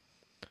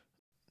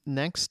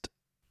 Next,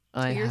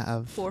 So I you're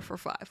have 4 for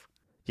 5.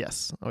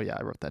 Yes. Oh yeah,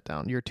 I wrote that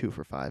down. You're 2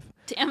 for 5.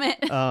 Damn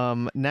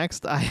it.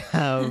 Next, I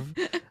have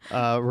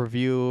a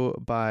review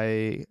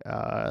by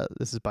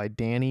this is by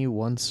Danny,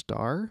 1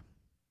 star.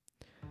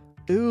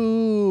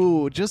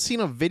 Ooh, just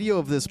seen a video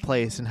of this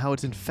place and how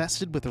it's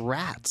infested with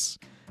rats.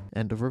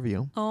 End of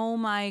review. Oh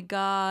my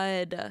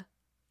god.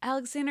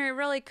 Alexander, it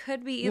really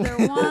could be either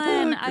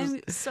one.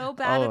 I'm so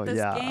bad at this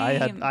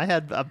game. I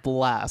had a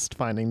blast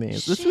finding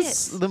these. This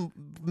is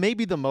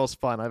maybe the most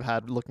fun I've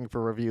had looking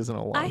for reviews in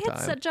a long time. I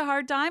had such a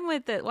hard time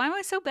with it. Why am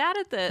I so bad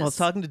at this? Well, I was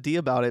talking to Dee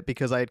about it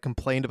because I had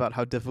complained about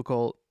how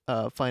difficult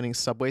finding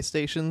subway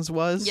stations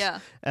was. Yeah.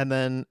 And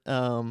then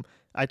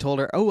I told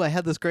her, oh, I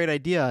had this great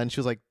idea. And she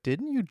was like,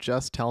 didn't you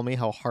just tell me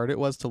how hard it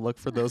was to look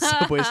for those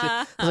subway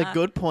stations? I was like,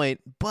 good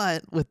point.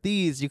 But with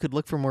these, you could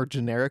look for more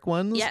generic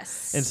ones.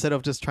 Yes. Instead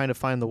of just trying to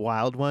find the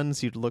wild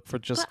ones, you'd look for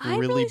just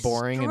really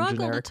boring and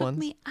generic it took ones.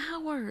 me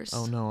hours.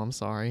 Oh, no, I'm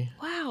sorry.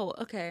 Wow.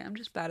 Okay, I'm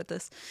just bad at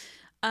this.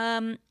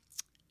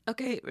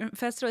 Okay,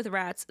 infested with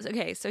rats.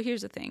 Okay, so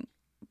here's the thing.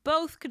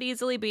 Both could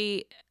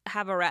easily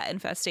have a rat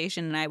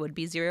infestation, and I would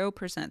be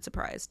 0%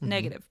 surprised,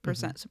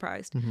 -%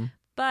 surprised.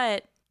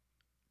 But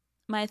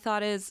my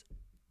thought is,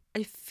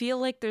 I feel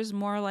like there's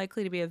more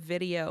likely to be a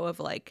video of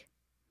like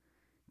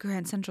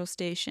Grand Central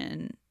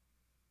Station.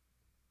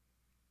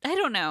 I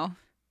don't know.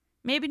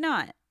 Maybe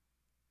not.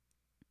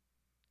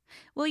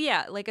 Well,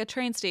 yeah, like a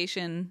train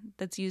station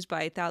that's used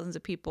by thousands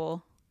of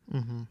people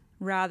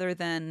rather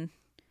than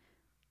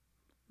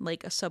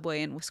like a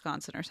subway in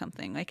Wisconsin or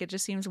something. Like it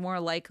just seems more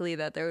likely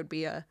that there would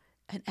be an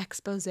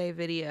expose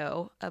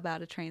video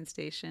about a train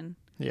station.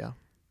 Yeah.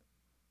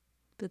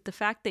 But the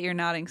fact that you're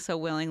nodding so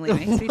willingly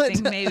makes me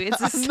think maybe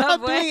it's a I'm subway.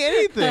 not doing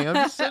anything. I'm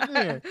just sitting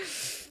here.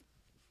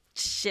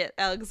 Shit,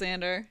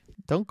 Alexander.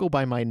 Don't go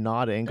by my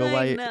nodding. Go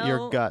I by know.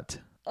 your gut.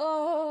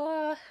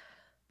 Oh,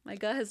 my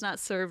gut has not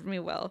served me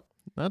well.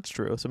 That's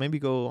true. So maybe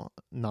go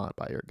not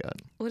by your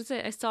gut. What is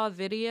it? I saw a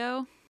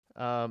video.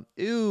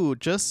 Ooh,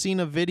 just seen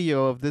a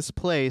video of this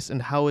place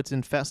and how it's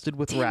infested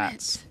with Damn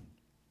rats. it.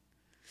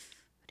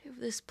 Video of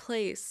this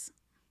place.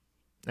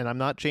 And I'm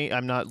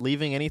not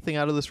leaving anything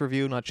out of this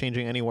review, not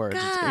changing any words.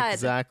 God. It's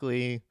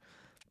exactly,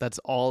 that's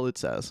all it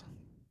says.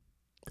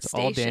 That's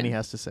all Station. Danny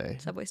has to say.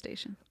 Subway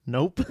station.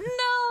 Nope. No,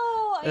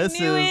 I This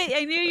knew is- it.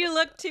 I knew you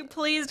looked too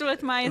pleased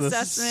with my The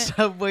assessment.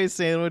 Subway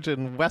sandwich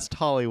in West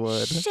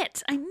Hollywood.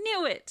 Shit, I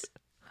knew it.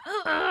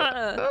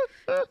 Ugh.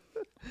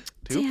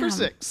 2 for Damn.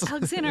 6.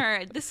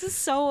 Alexander, this is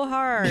so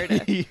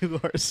hard. You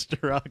are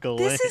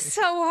struggling. This is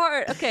so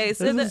hard. Okay,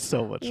 so This is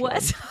so much fun.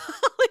 West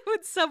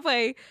Hollywood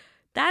Subway,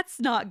 that's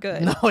not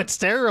good. No, it's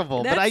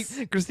terrible. That's-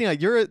 But Christina,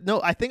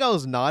 I think I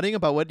was nodding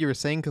about what you were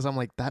saying because I'm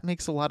like, that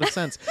makes a lot of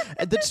sense.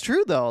 And that's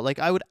true though. Like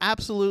I would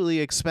absolutely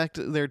expect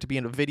there to be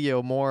a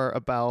video more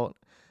about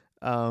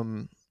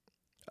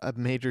a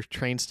major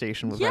train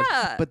station with rats.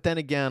 Yeah. But then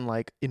again,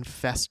 like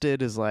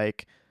infested is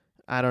like,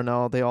 I don't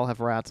know, they all have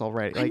rats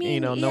already. Like,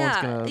 no one's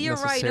gonna you're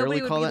right. necessarily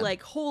Nobody would call be that.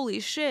 like, "Holy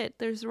shit,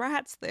 there's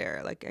rats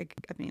there!" Like, I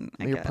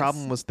Your guess.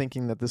 problem was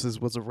thinking that this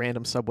was a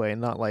random subway and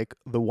not like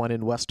the one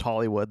in West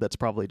Hollywood that's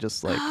probably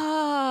just like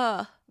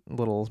a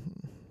little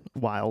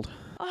wild.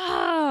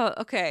 Oh,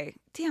 okay.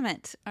 Damn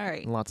it. All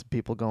right. Lots of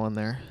people going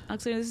there.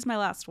 Actually, this is my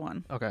last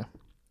one. Okay.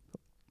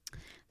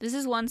 This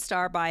is 1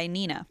 star by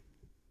Nina.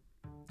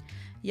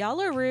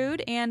 Y'all are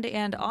rude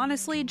and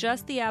honestly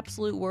just the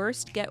absolute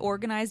worst. Get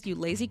organized, you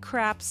lazy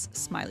craps.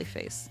 Smiley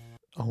face.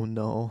 Oh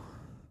no.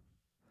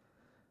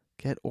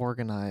 Get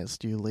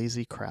organized, you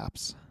lazy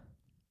craps.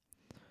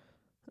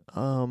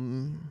 I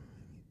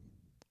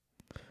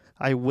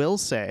will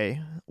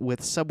say,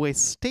 with subway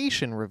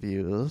station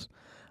reviews,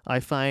 I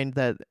find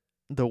that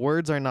the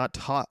words are not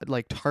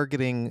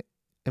targeting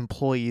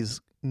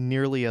employees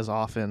nearly as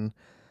often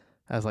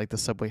as like the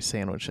Subway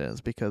sandwiches,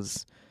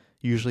 because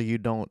usually you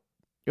don't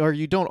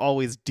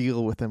always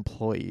deal with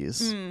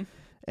employees.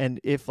 And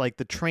if like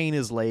the train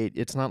is late,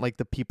 it's not like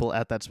the people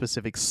at that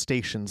specific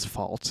station's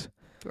fault.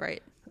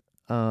 Right.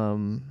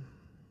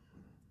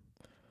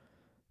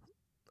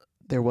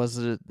 There was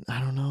I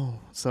don't know.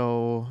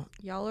 So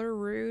Y'all are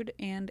rude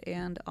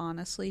and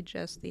honestly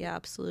just the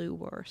absolute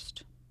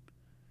worst.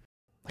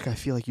 like I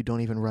feel like you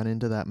don't even run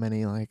into that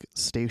many like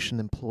station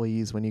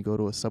employees when you go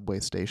to a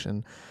Subway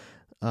station.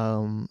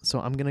 So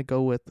I'm gonna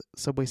go with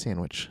Subway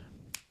sandwich.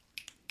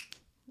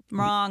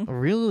 Wrong.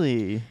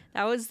 Really?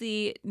 That was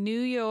the New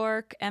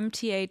York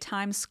MTA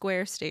Times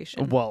Square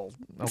station. Well,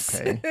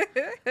 okay.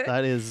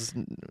 That is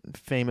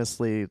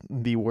famously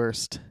the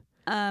worst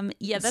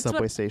that's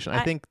subway what station.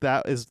 I think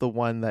that is the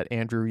one that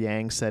Andrew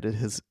Yang said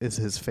is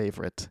his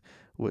favorite.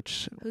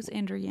 Which Who's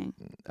Andrew Yang?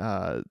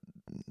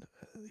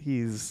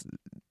 He's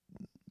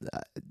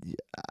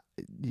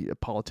a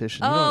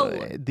politician. Oh. You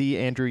know, the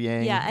Andrew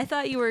Yang. Yeah, I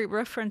thought you were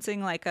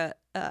referencing like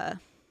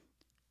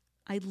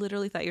I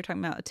literally thought you were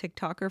talking about a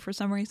TikToker for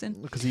some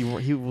reason. Because he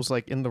was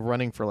like in the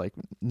running for like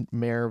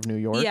mayor of New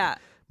York. Yeah.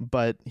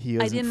 But he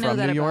I isn't didn't know from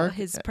that New York. about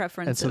his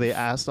preference. And so they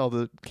asked all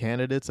the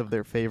candidates of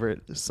their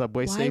favorite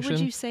subway Why station. would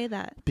you say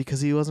that?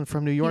 Because he wasn't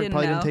from New York, didn't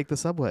probably know. didn't take the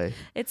subway.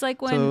 It's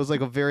like when So it was like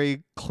a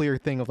very clear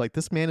thing of like,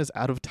 this man is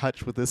out of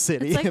touch with the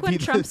city. it's like if when he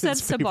Trump lives said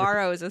his favorite-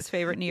 Sbarro is his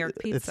favorite New York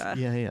It's- pizza.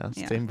 Yeah, Yeah.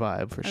 same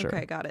vibe for sure.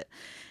 Okay, got it.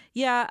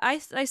 Yeah, I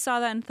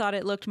saw that and thought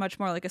it looked much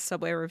more like a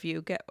Subway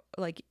review. Get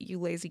like, you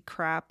lazy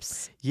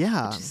craps.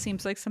 Yeah. It just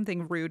seems like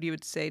something rude you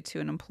would say to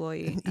an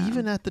employee. And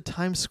even at the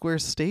Times Square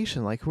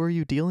station, like, who are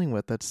you dealing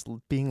with that's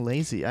being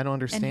lazy? I don't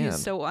understand. and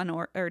who's so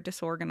or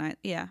disorganized.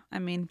 Yeah, I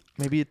mean,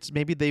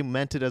 Maybe they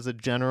meant it as a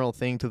general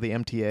thing to the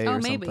MTA Oh, or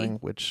maybe. something,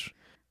 which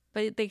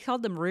but they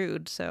called them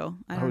rude, so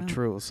I don't know.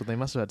 true. So they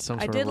must have had some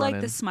I sort did of like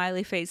run-in. the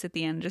smiley face at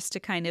the end, just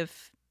to kind of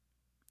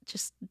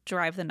just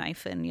drive the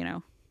knife in, you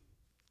know.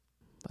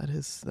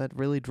 That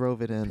really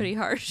drove it in. Pretty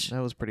harsh.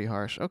 That was pretty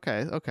harsh.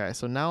 Okay.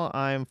 So now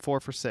I'm 4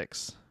 for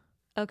 6.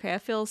 Okay, I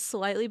feel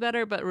slightly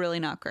better, but really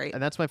not great.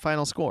 And that's my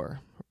final score.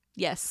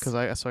 Yes, Because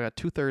I got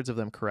 2/3 of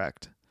them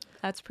correct.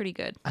 that's pretty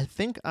good. I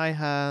think I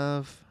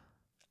have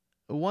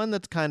one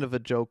that's kind of a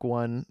joke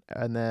one,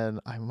 and then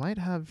I might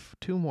have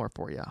 2 more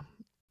for you.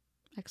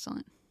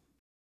 Excellent.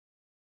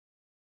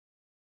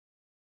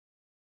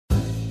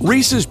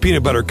 Reese's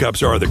peanut butter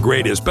cups are the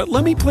greatest, but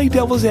let me play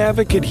devil's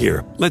advocate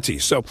here. Let's see.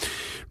 So,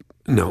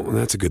 no,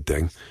 that's a good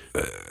thing.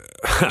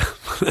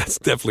 That's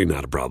definitely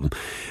not a problem.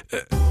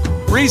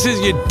 Reese's,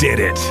 you did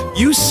it.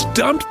 You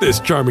stumped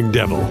this charming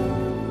devil.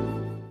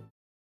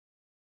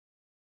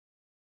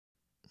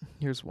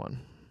 Here's one.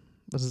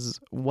 This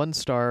is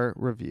 1-star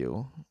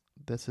review.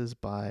 This is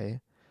by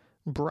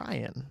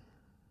Brian.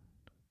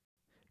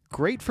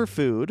 Great for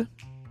food,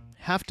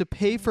 have to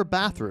pay for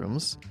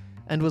bathrooms,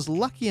 and was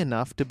lucky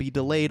enough to be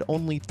delayed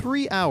only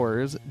 3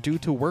 hours due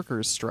to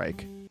workers'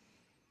 strike.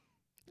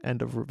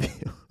 End of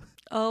review.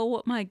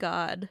 Oh my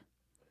god.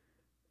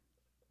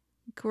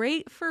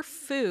 Great for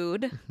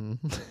food,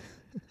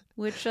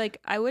 which like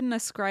I wouldn't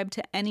ascribe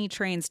to any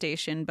train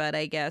station, but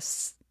I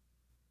guess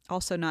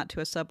also not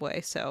to a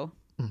subway. So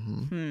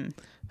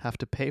Have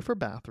to pay for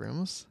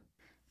bathrooms.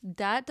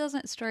 that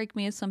doesn't strike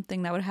me as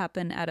something that would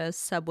happen at a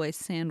Subway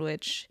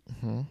sandwich.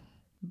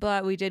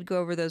 But we did go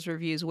over those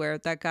reviews where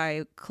that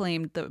guy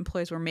claimed the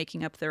employees were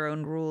making up their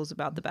own rules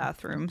about the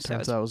bathroom. So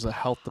Turns out it was the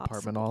health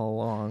department all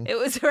along. it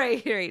was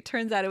right.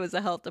 Turns out it was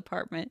the health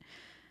department.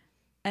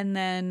 And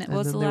then what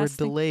was and the then they were last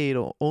thing? delayed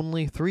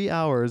only 3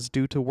 hours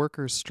due to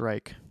workers'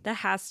 strike. That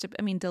has to,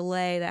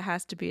 delay. That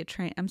has to be a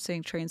train. I'm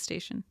saying train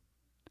station.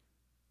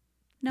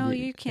 No,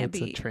 you can't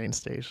it's be. a train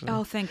station.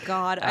 Oh, thank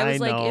God. I was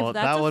like, know. if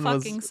that's that a one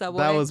fucking was,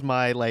 subway. That was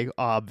my like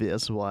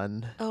obvious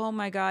one. Oh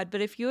my God. But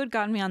if you had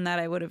gotten me on that,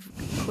 I would have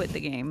quit the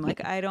game.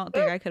 Like, I don't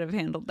think I could have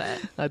handled that.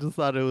 I just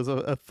thought it was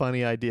a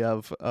funny idea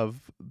of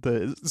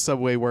the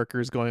subway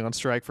workers going on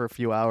strike for a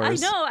few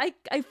hours. I know.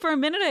 I for a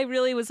minute, I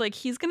really was like,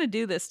 he's going to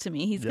do this to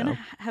me. He's going Yeah. to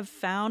have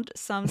found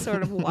some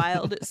sort of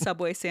wild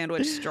Subway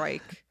sandwich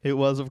strike. It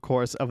was, of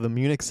course, of the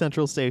Munich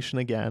Central Station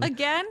again.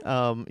 Again?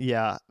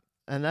 Yeah.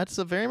 And that's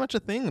very much a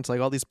thing. It's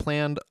like all these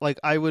planned, like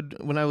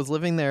when I was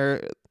living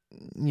there,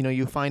 you know,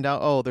 you find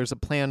out, oh, there's a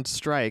planned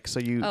strike. So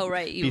you,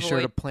 You be sure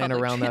to avoid plan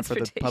public around that for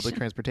the public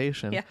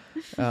transportation.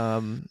 transportation.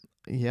 Yeah.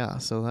 Yeah.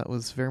 So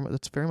that's very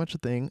much a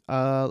thing.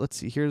 Let's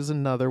see. Here's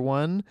another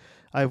one.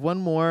 I have one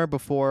more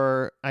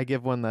before I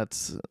give one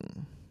that's a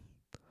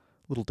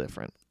little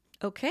different.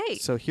 Okay.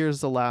 So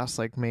here's the last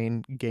like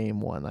main game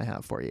one I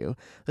have for you.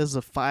 This is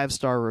a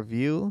 5-star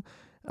review.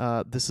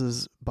 This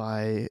is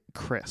by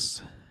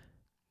Chris.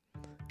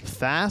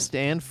 Fast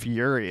and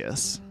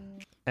Furious.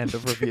 End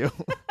of review.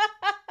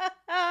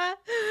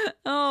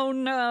 Oh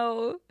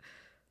no.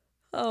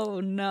 Oh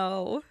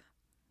no.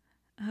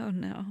 Oh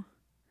no.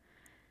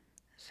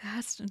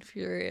 Fast and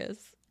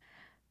Furious.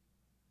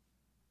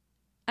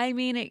 I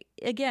mean,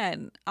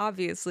 again,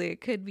 obviously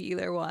it could be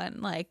either one.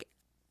 Like,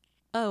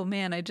 oh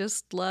man, I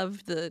just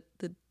loved the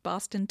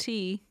Boston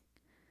Tea.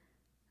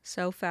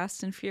 So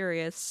Fast and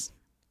Furious.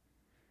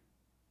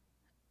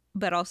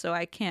 But also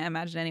I can't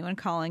imagine anyone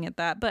calling it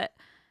that. But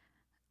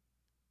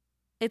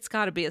it's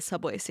got to be a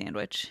Subway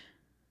sandwich.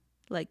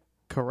 Like,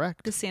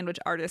 Correct. the sandwich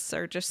artists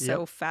are just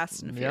so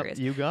fast and furious.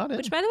 Yep, you got it.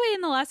 Which, by the way,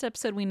 in the last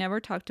episode, we never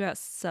talked about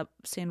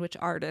sandwich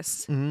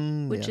artists,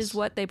 which is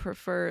what they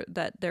prefer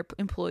that their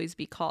employees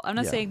be called. I'm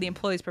not saying the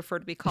employees prefer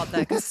to be called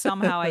that because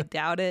somehow I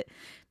doubt it,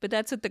 but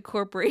that's what the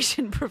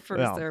corporation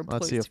prefers their employees to be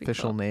called. That's the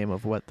official name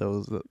of what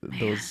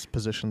those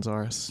positions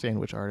are,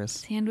 sandwich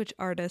artists. Sandwich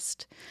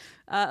artist.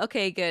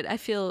 Okay, good. I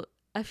feel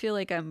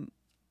like I'm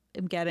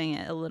getting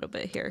it a little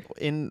bit here.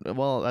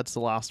 Well, that's the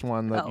last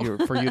one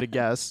that for you to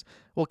guess.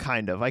 Well,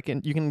 kind of.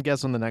 You can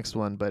guess on the next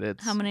one, but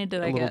it's how many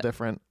did I get? A little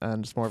different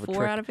and it's more of a 4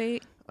 trick. out of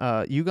 8.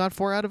 You got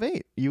 4 out of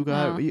 8. You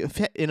got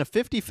in a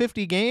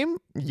 50-50 game.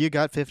 You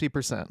got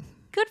 50%.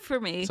 Good for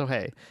me. So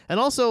hey, and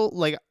also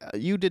like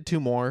you did 2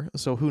 more,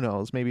 so who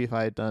knows? Maybe if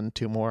I had done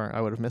 2 more,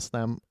 I would have missed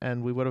them,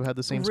 and we would have had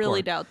the same score.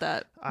 Really doubt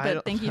that.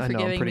 But thank you for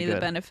giving me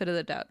the benefit of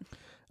the doubt.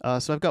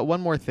 So I've got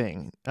one more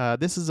thing.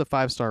 This is a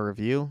 5-star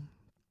review.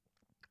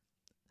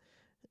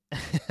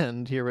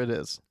 And here it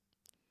is.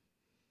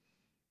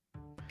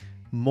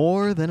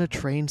 More than a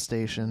train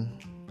station.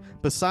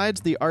 Besides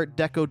the Art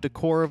Deco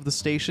decor of the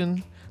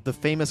station, the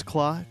famous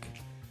clock,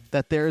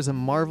 that there is a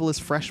marvelous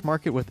fresh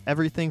market with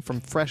everything from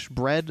fresh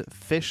bread,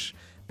 fish,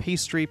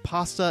 pastry,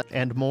 pasta,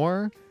 and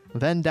more.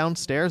 Then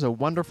downstairs, a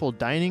wonderful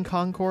dining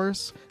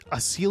concourse,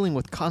 a ceiling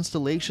with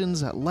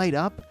constellations that light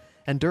up,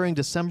 and during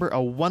December,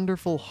 a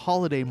wonderful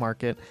holiday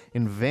market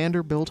in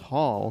Vanderbilt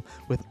Hall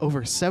with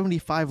over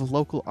 75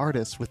 local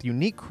artists with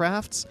unique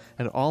crafts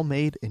and all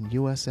made in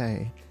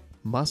USA.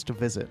 Must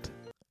visit.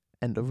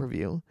 End of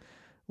review.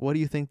 What do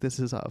you think this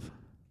is of?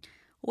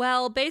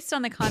 Well, based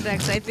on the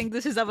context, I think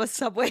this is of a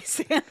Subway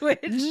sandwich.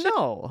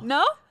 No.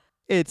 No?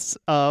 It's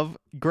of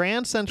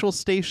Grand Central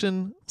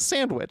Station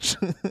sandwich.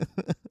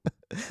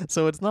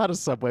 So it's not a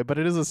Subway, but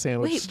it is a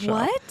sandwich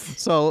shop. What?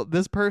 So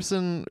this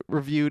person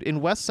reviewed in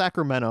West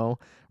Sacramento,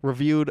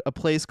 reviewed a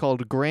place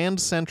called Grand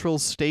Central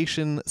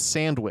Station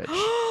Sandwich.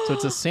 So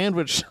it's a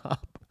sandwich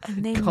shop.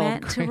 And they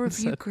meant to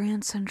review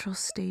Grand Central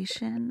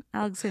Station?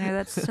 Alexander,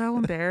 that's so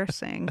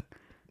embarrassing.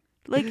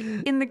 Like,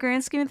 in the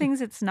grand scheme of things,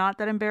 it's not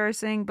that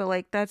embarrassing, but,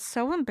 like, that's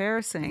so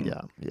embarrassing.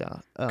 Yeah.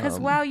 Because,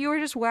 wow, you were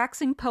just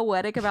waxing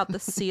poetic about the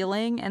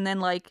ceiling, and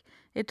then, like,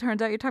 it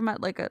turns out you're talking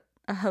about, like, a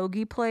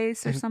hoagie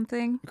place or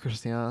something.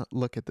 Christiana,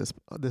 look at this.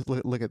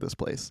 Look at this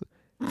place.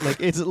 Like,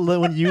 it's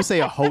when you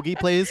say a hoagie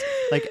place,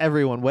 like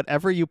everyone,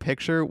 whatever you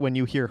picture when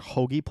you hear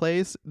hoagie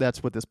place,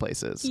 that's what this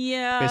place is.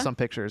 Yeah. Based on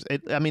pictures.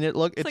 It's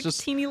like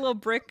just a teeny little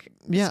brick.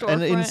 Yeah, storefront.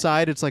 and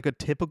inside it's like a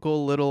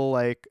typical little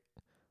like,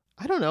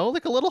 I don't know,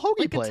 like a little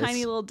hoagie place. Like a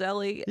tiny little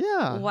deli.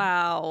 Yeah.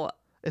 Wow.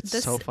 It's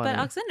so funny. But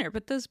Alexander,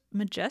 those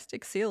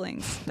majestic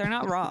ceilings, they're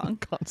not wrong.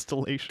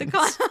 Constellations. The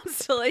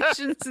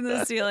constellations in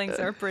the ceilings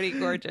are pretty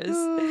gorgeous.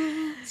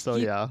 So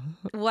yeah.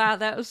 Wow,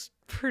 that was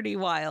pretty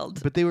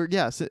wild. But they were,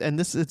 yes, and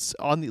it's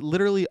on the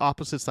literally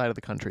opposite side of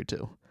the country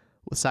too.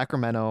 With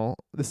Sacramento,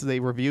 they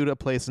reviewed a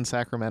place in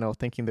Sacramento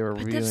thinking they were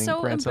reviewing that's so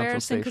Grand Central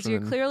embarrassing because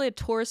Station. you're clearly a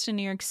tourist in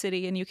New York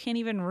City and you can't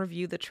even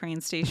review the train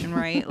station,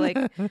 right?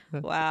 Like,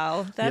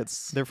 wow,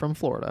 that's they're from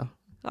Florida.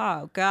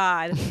 Oh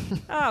God.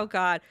 Oh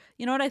God.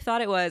 You know what I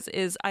thought it was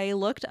is I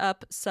looked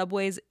up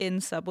subways in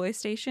subway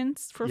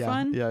stations for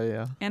fun.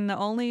 Yeah. And the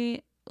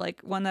only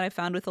like one that I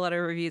found with a lot of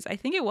reviews, I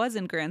think it was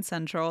in Grand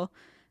Central.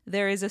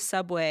 There is a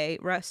Subway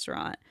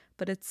restaurant,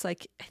 but it's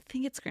like I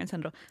think it's Grand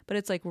Central, but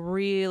it's like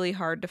really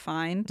hard to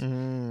find.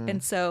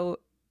 And so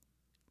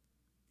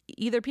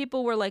either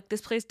people were like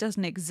this place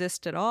doesn't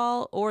exist at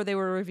all, or they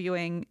were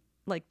reviewing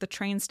like the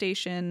train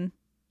station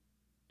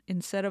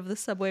instead of the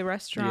Subway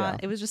restaurant.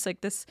 Yeah. It was just like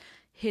this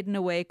hidden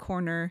away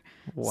corner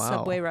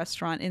Subway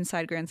restaurant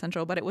inside Grand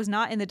Central, but it was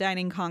not in the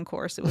dining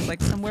concourse. It was like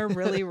somewhere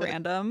really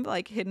random,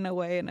 like hidden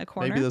away in a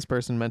corner. Maybe this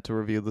person meant to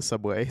review the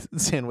Subway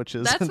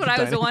sandwiches. That's what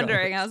I was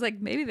wondering. Concourse. I was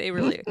like, maybe they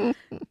really.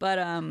 But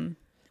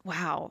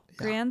wow, yeah.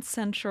 Grand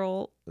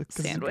Central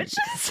sandwich.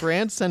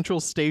 Grand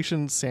Central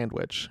Station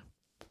sandwich.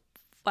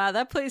 Wow,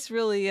 that place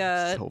really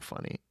so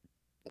funny.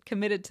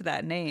 Committed to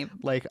that name.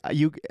 Like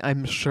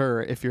I'm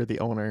sure if you're the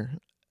owner,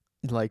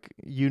 like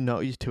you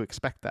know to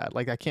expect that.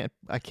 Like I can't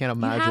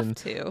imagine.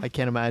 You have to. I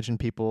can't imagine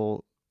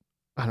people.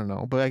 I don't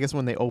know, but I guess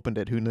when they opened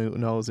it, who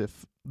knows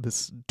if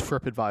this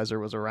TripAdvisor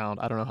was around?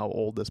 I don't know how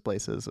old this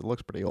place is. It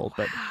looks pretty old,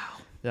 but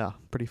yeah,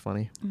 pretty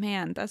funny.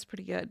 Man, that's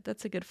pretty good.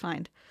 That's a good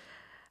find.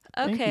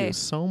 Okay, thank you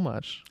so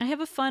much. I have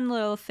a fun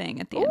little thing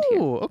at the end here.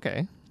 Oh,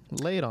 okay.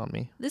 Lay it on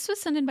me. This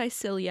was sent in by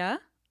Celia.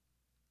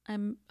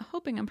 I'm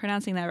hoping I'm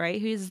pronouncing that right.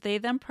 Who uses they,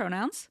 them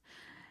pronouns.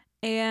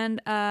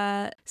 And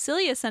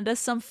Celia sent us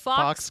some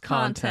Fox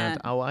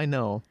content. Oh, I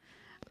know.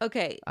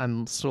 Okay.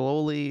 I'm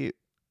slowly.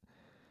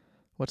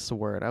 What's the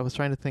word? I was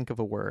trying to think of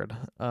a word.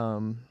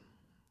 To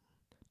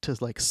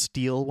like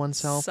steel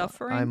oneself.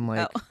 Suffering? I'm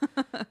like,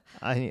 Oh.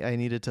 I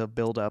needed to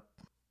build up.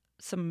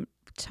 Some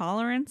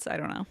tolerance? I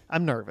don't know.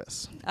 I'm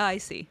nervous. I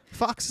see.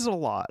 Fox is a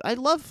lot. I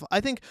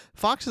think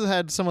Fox has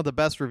had some of the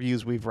best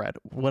reviews we've read.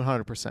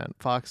 100%.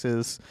 Fox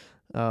is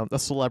a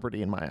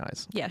celebrity in my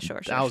eyes. Yeah,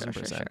 sure.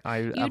 1,000%. I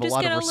You have a just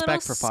lot get of a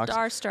respect little for Fox.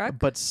 starstruck.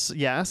 But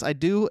yes, I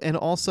do. And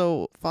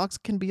also, Fox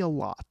can be a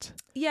lot.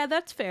 Yeah,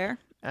 that's fair.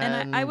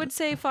 And I would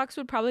say Fox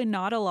would probably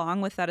nod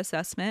along with that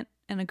assessment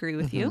and agree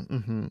with you.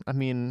 Mm-hmm. I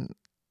mean,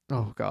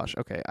 oh gosh.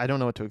 Okay. I don't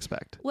know what to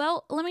expect.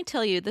 Well, let me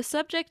tell you, the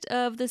subject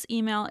of this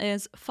email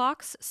is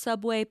Fox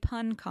Subway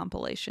pun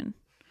compilation.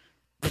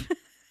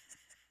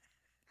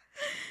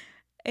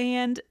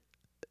 And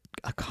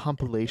A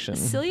compilation.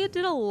 Celia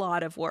did a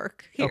lot of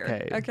work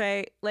here.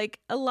 Okay. Like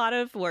a lot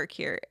of work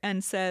here.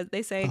 And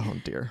they say, Oh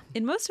dear.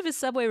 in most of his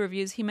Subway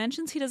reviews, he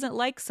mentions he doesn't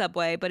like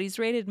Subway, but he's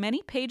rated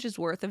many pages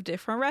worth of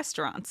different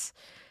restaurants.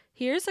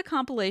 Here's a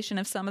compilation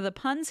of some of the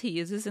puns he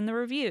uses in the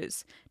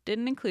reviews.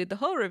 Didn't include the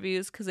whole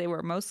reviews because they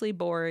were mostly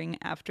boring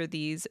after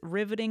these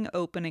riveting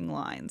opening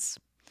lines.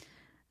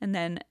 And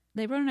then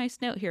they wrote a nice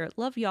note here.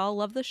 Love y'all,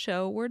 love the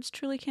show. Words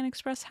truly can't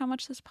express how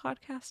much this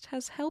podcast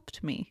has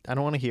helped me. I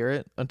don't want to hear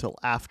it until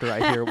after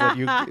I hear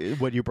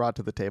what you brought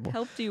to the table.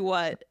 Helped you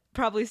what?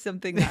 Probably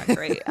something not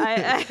great.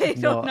 I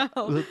don't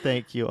know.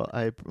 Thank you.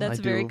 I That's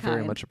do very very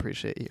kind. much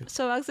appreciate you.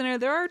 So, Alexander,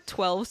 there are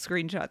 12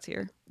 screenshots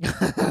here.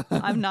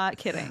 I'm not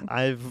kidding.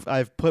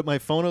 I've put my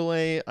phone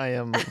away. I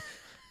am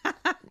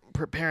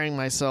preparing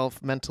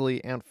myself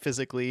mentally and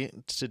physically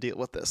to deal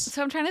with this.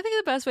 So I'm trying to think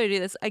of the best way to do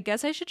this. I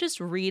guess I should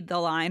just read the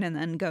line and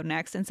then go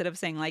next instead of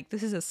saying like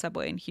this is a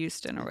Subway in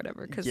Houston or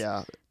whatever. Because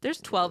there's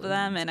 12 of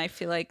them, and I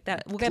feel like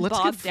that we'll get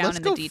bogged down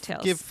in the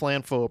details. Give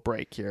Flanfo a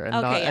break here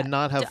and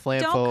not have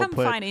Flanfo don't come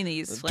put finding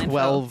these, Flanfo.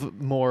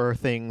 12 more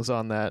things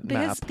on that map.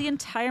 Because the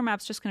entire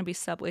map's just going to be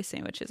Subway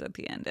sandwiches at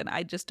the end, and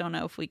I just don't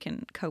know if we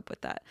can cope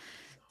with that.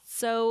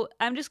 So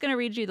I'm just going to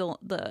read you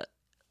the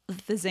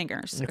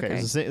zingers.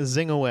 Okay,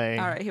 zing away.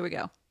 All right, here we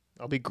go.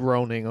 I'll be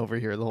groaning over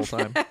here the whole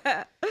time.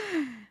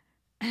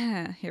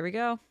 Here we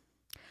go.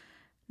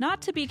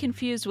 Not to be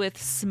confused with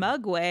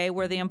Smugway,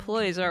 where the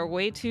employees are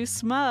way too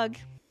smug.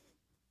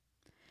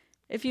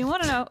 If you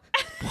want to know...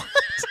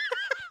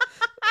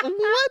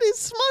 What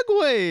is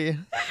Smugway?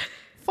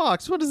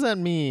 Fox, what does that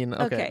mean?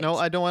 Okay. No,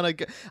 I don't want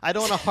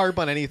to harp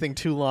on anything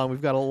too long.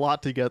 We've got a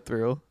lot to get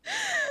through.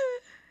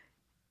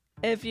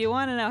 If you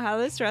want to know how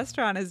this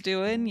restaurant is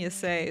doing, you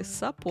say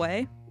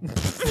Subway.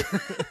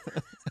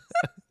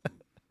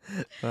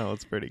 Oh,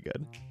 it's pretty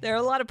good. There are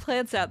a lot of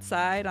plants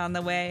outside on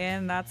the way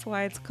in. That's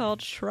why it's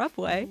called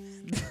Shrubway.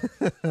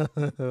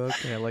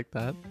 Okay, I like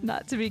that.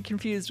 Not to be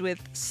confused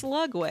with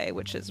Slugway,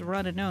 which is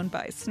run and owned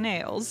by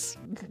snails.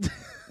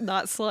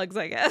 Not slugs,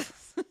 I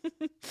guess.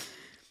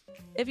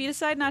 If you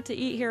decide not to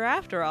eat here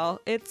after all,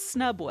 it's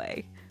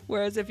Snubway.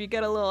 Whereas if you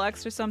get a little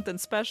extra something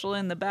special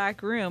in the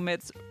back room,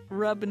 it's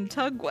Rub and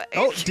Tugway.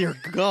 Oh, dear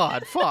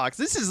God, Fox.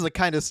 This is the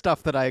kind of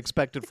stuff that I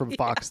expected from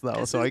Fox,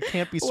 though, so I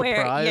can't be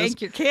surprised. Where yank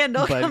your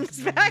candle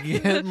comes back.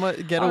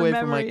 Get away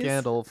from my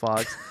candle,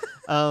 Fox.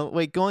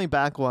 Wait, going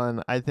back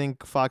one, I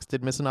think Fox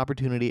did miss an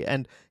opportunity.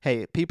 And,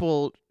 hey,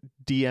 people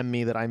DM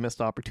me that I missed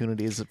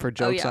opportunities for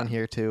jokes on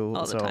here, too.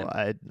 All the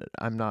time.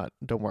 I'm not,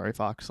 don't worry,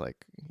 Fox. Like,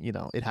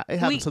 it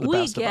happens to the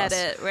best of us. We get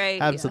it,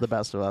 right? Happens to the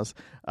best of us.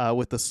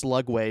 With the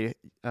Slugway,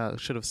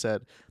 should have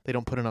said they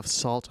don't put enough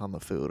salt on the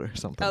food or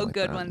something like that. Oh,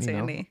 good one,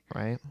 Sandy.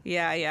 Right?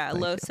 Yeah.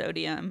 Low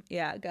sodium.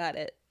 Yeah, got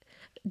it.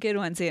 Good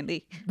one,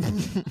 Sandy.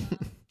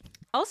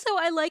 Also,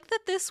 I like that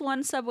this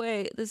one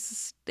Subway,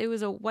 it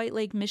was a White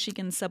Lake,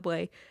 Michigan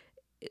Subway.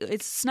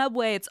 It's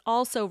Snubway. It's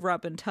also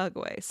Rub and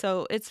Tugway.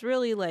 So it's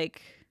really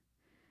like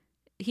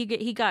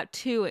he got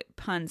two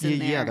puns in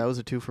there. Yeah, that was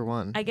a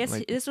 2-for-1. I guess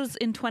this was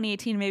in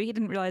 2018. Maybe he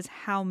didn't realize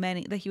how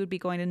many, that he would be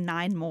going to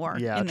 9 more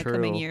in the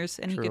coming years.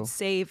 And he could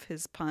save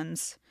his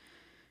puns,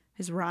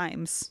 his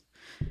rhymes.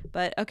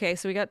 But okay,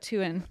 so we got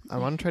 2 in. I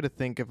want to try to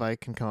think if I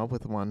can come up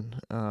with one.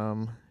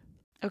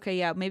 Okay,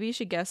 yeah, maybe you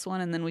should guess one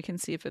and then we can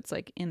see if it's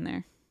like in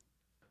there.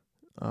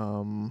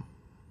 I'm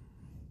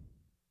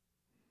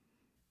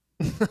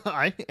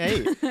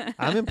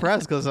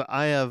impressed because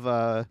I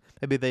have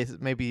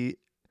maybe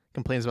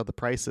complains about the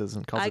prices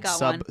and calls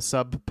it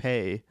sub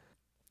pay.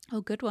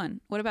 Oh, good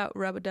one. What about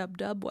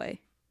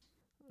Rub-a-Dub-Dub-Way?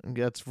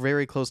 That's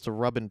very close to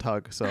Rub and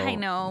Tug, so I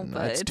know,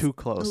 but it's too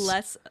close.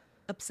 Less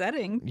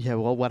upsetting. Yeah,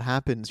 well, what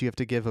happens? You have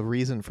to give a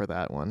reason for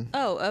that one.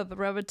 Oh,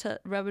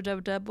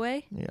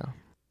 Rub-a-Dub-Dub-Way? Yeah.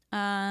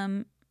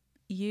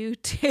 You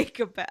take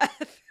a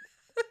bath.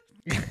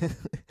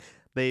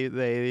 They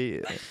drown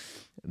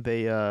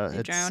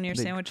your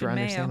sandwich in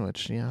mayo.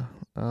 Sandwich, yeah.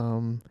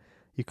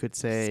 You could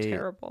say it's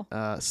terrible.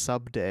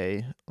 Sub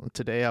day.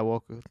 Today I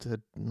woke up to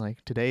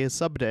today is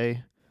sub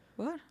day.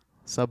 What?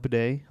 Sub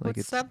day. What's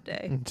it's sub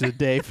day? It's a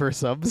day for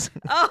subs.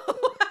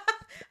 Oh,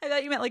 I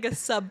thought you meant like a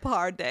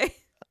subpar day.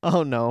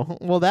 Oh no.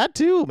 Well, that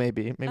too.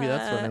 Maybe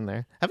that's one in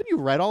there. Haven't you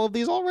read all of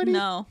these already?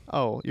 No.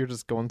 Oh, you're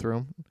just going through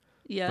them.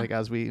 Yeah. Like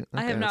as we. Okay,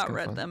 I have that's not kinda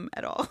read fun. them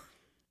at all.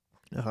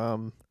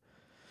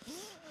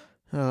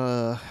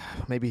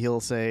 Maybe he'll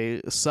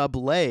say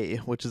sublay,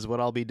 which is what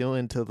I'll be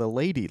doing to the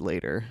lady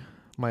later.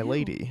 My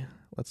lady.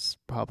 That's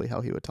probably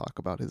how he would talk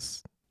about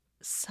his.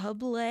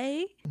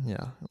 Sublay?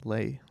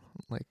 Lay,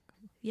 like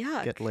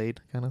Yeah. get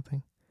laid kind of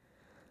thing.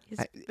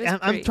 I'm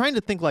I'm trying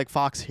to think like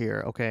Fox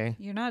here. Okay.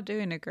 You're not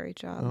doing a great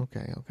job.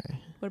 Okay.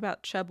 What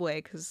about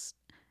Chubway? Because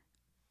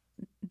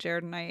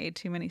Jared and I ate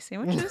too many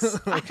sandwiches.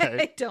 Okay.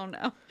 I don't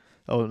know.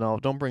 Oh no!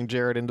 Don't bring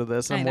Jared into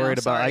this. I I'm know, worried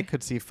about. I sorry.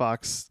 could see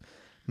Fox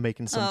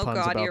making some Oh, puns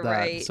God, about you're that,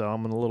 right. so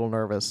I'm a little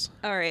nervous.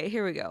 All right,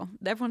 here we go.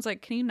 Everyone's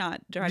like, can you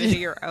not try to do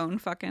your own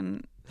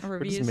fucking We're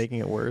reviews? just making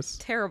it worse.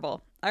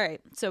 Terrible. All right,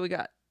 so we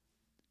got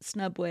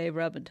Snubway,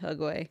 Rub and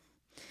Tugway.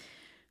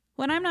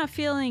 When I'm not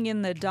feeling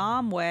in the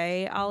Dom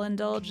way, I'll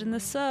indulge in the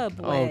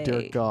Subway. Oh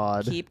dear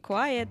God! Keep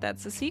quiet.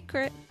 That's a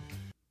secret.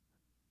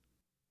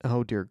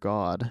 Oh dear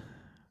God!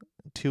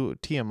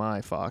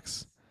 TMI,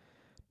 Fox.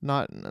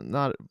 Not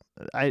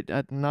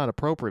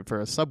appropriate for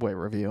a Subway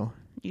review.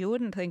 You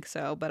wouldn't think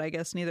so, but I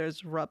guess neither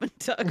is Rub and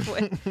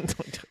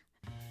Tugway.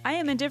 I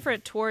am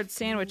indifferent towards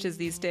sandwiches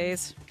these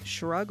days.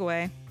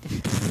 Shrugway.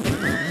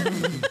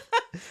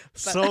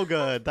 So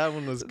good. That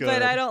one was good.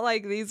 But I don't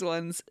like these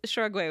ones.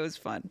 Shrugway was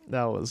fun.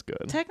 That was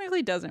good.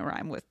 Technically doesn't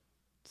rhyme with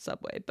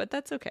Subway, but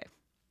that's okay.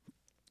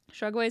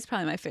 Shrugway is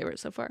probably my favorite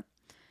so far.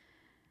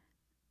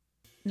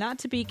 Not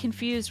to be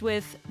confused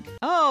with,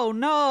 oh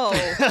no.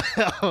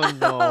 Oh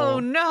no. Oh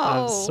no.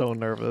 I'm so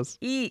nervous.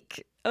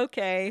 Eek.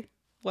 Okay.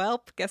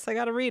 Well, guess I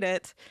gotta read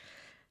it.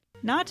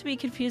 Not to be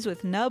confused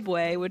with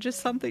Nubway, which is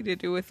something to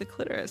do with the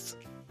clitoris.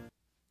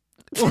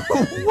 What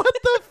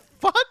the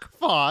fuck,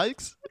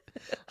 Fox?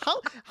 How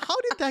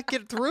did that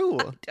get through?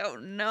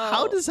 Don't know.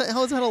 How is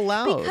that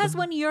allowed? Because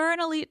when you're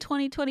an Elite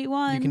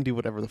 2021, you can do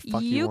whatever the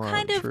fuck you want.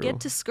 kind of true. get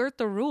to skirt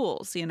the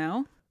rules, you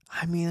know?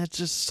 I mean, that's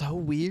just so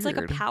weird. It's like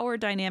a power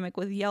dynamic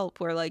with Yelp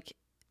where like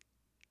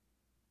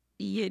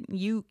you're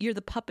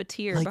the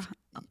puppeteer,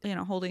 Like,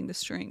 holding the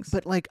strings.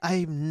 But like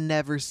I've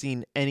never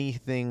seen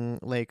anything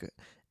like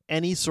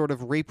any sort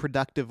of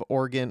reproductive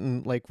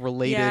organ like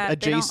related Yeah,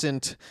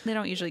 adjacent they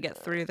don't usually get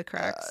through the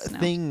cracks. No.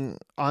 thing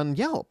on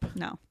Yelp.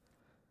 No.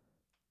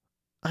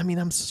 I mean,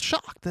 I'm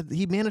shocked that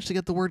he managed to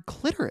get the word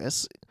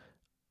clitoris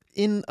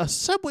in a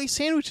Subway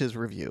sandwiches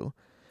review.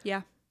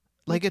 Yeah.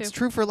 Like me it's too.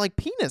 true for like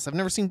penis. I've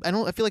never seen. I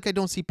feel like I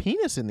don't see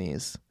penis in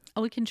these.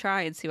 Oh, we can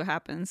try and see what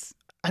happens.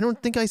 I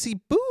don't think I see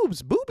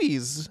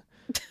boobies,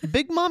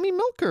 big mommy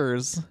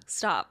milkers.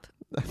 Stop.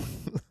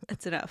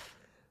 It's enough.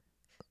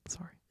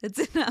 Sorry. It's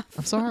enough.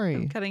 I'm sorry.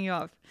 I'm cutting you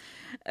off.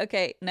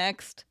 Okay,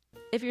 next.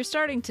 If you're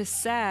starting to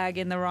sag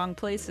in the wrong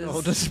places.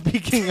 Oh, just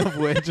speaking of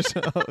which,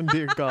 oh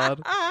dear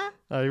God,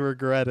 I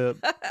regret it.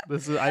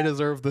 I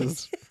deserve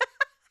this.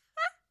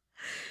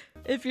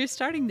 If you're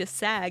starting to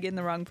sag in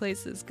the wrong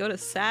places, go to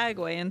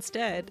Sagway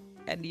instead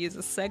and use a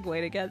segue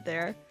to get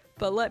there.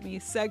 But let me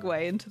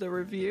segue into the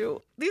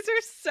review. These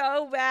are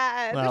so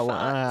bad. Well,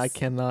 Fox. I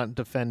cannot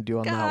defend you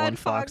on that God, one,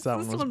 Fox. That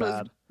this one was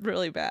bad.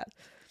 really bad.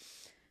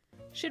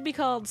 Should be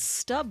called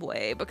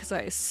Stubway because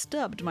I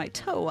stubbed my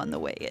toe on the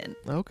way in.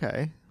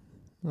 Okay,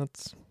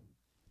 that's.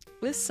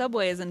 This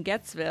subway is in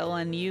Gettsville,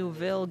 and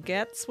Ville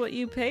gets what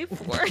you pay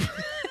for.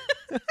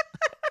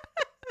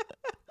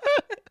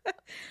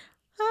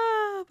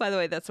 By the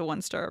way, that's a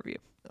 1-star review.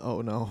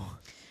 Oh no.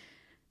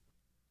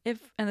 And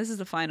this is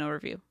the final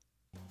review.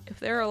 If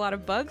there are a lot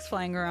of bugs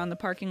flying around the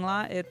parking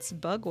lot, it's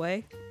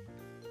Bugway.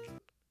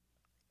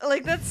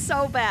 Like, that's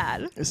so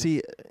bad.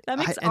 See, That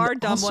makes and our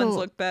dumb also- ones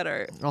look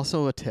better.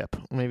 Also, a tip.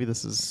 Maybe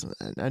this is.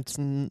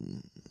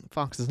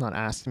 Fox has not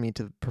asked me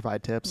to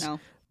provide tips, No.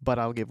 but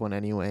I'll give one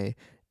anyway.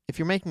 If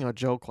you're making a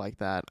joke like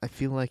that, I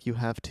feel like you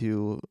have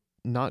to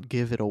not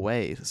give it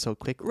away so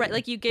quickly. Right,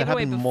 like you gave that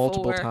away happened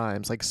multiple before.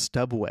 times, like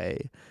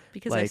Stubway.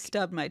 Because I like,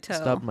 stubbed my toe.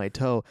 Stub my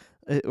toe.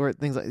 Or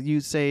things like you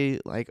say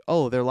like,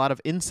 oh, there are a lot of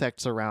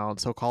insects around,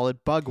 so call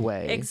it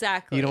Bugway.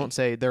 Exactly. You don't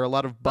say there are a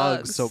lot of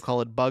bugs, so Bugs.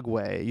 call it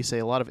Bugway. You say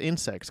a lot of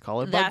insects,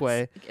 call it That's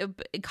Bugway.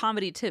 a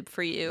comedy tip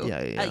for you.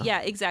 Yeah.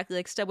 Yeah, exactly.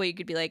 Like Stubway, you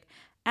could be like,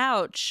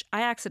 ouch,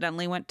 I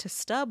accidentally went to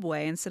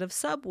Stubway instead of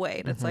Subway.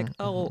 And it's like,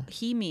 oh,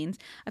 he means.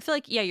 I feel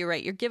like, yeah, you're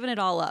right. You're giving it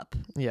all up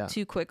Yeah.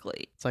 too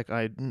quickly. It's like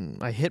I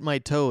hit my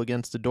toe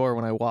against the door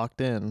when I walked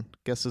in.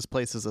 Guess this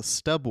place is a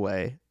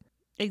Stubway.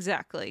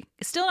 Exactly.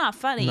 It's still not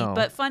funny, No.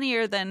 but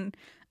funnier than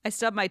I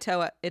stubbed my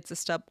toe. It's a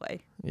Stubway.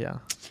 Yeah.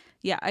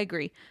 Yeah, I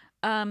agree.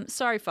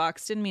 Sorry,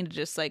 Fox. Didn't mean to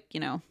just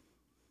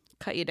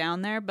cut you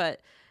down there,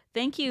 but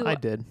thank you. I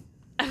did.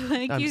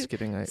 Thank I'm you, just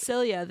kidding.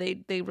 Celia.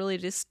 They really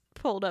just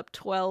pulled up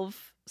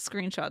 12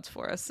 screenshots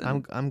for us.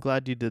 And I'm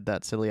glad you did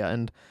that, Celia.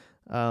 And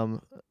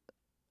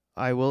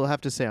I will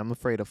have to say I'm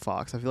afraid of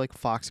Fox. I feel like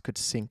Fox could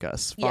sink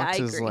us. Yeah, Fox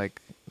I is agree.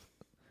 like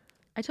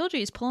I told you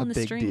he's pulling a the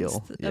big strings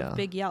deal. of Yeah.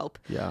 Big Yelp.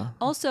 yeah.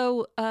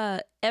 Also,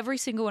 every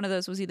single one of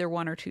those was either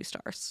 1 or 2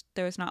 stars.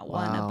 There was not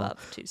one Wow.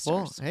 above 2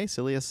 Well, stars. hey,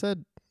 Celia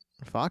said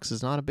Fox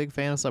is not a big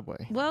fan of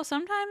Subway. Well,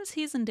 sometimes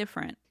he's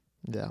indifferent.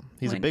 Yeah,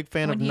 he's a big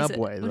fan of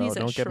Nubway, though.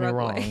 Don't get me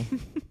wrong.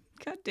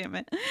 God damn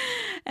it.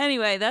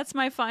 Anyway, that's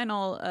my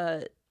final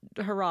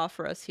hurrah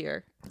for us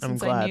here.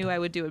 Since I knew I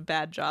would do a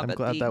bad job at the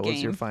game. I'm glad that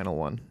was your final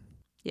one.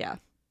 Yeah,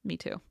 me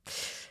too.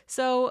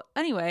 So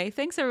anyway,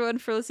 thanks everyone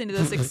for listening to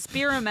this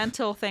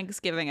experimental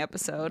Thanksgiving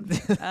episode.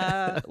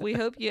 We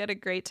hope you had a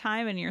great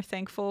time and you're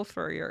thankful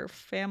for your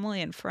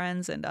family and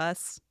friends and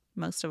us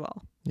most of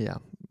all. Yeah,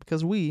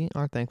 because we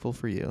are thankful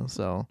for you.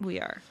 So we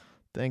are.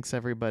 Thanks,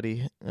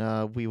 everybody.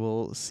 We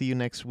will see you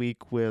next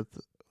week with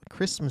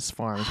Christmas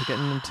farms. We're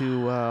getting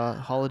into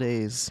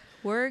holidays.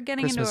 We're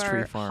getting Christmas into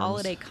our farms.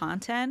 holiday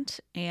content,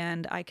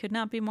 and I could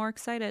not be more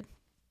excited.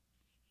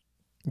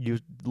 You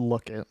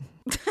look it.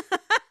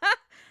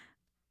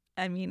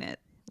 I mean it.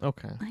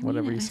 Okay,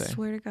 whatever you I say.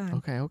 swear to God.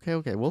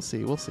 Okay. We'll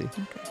see. Okay.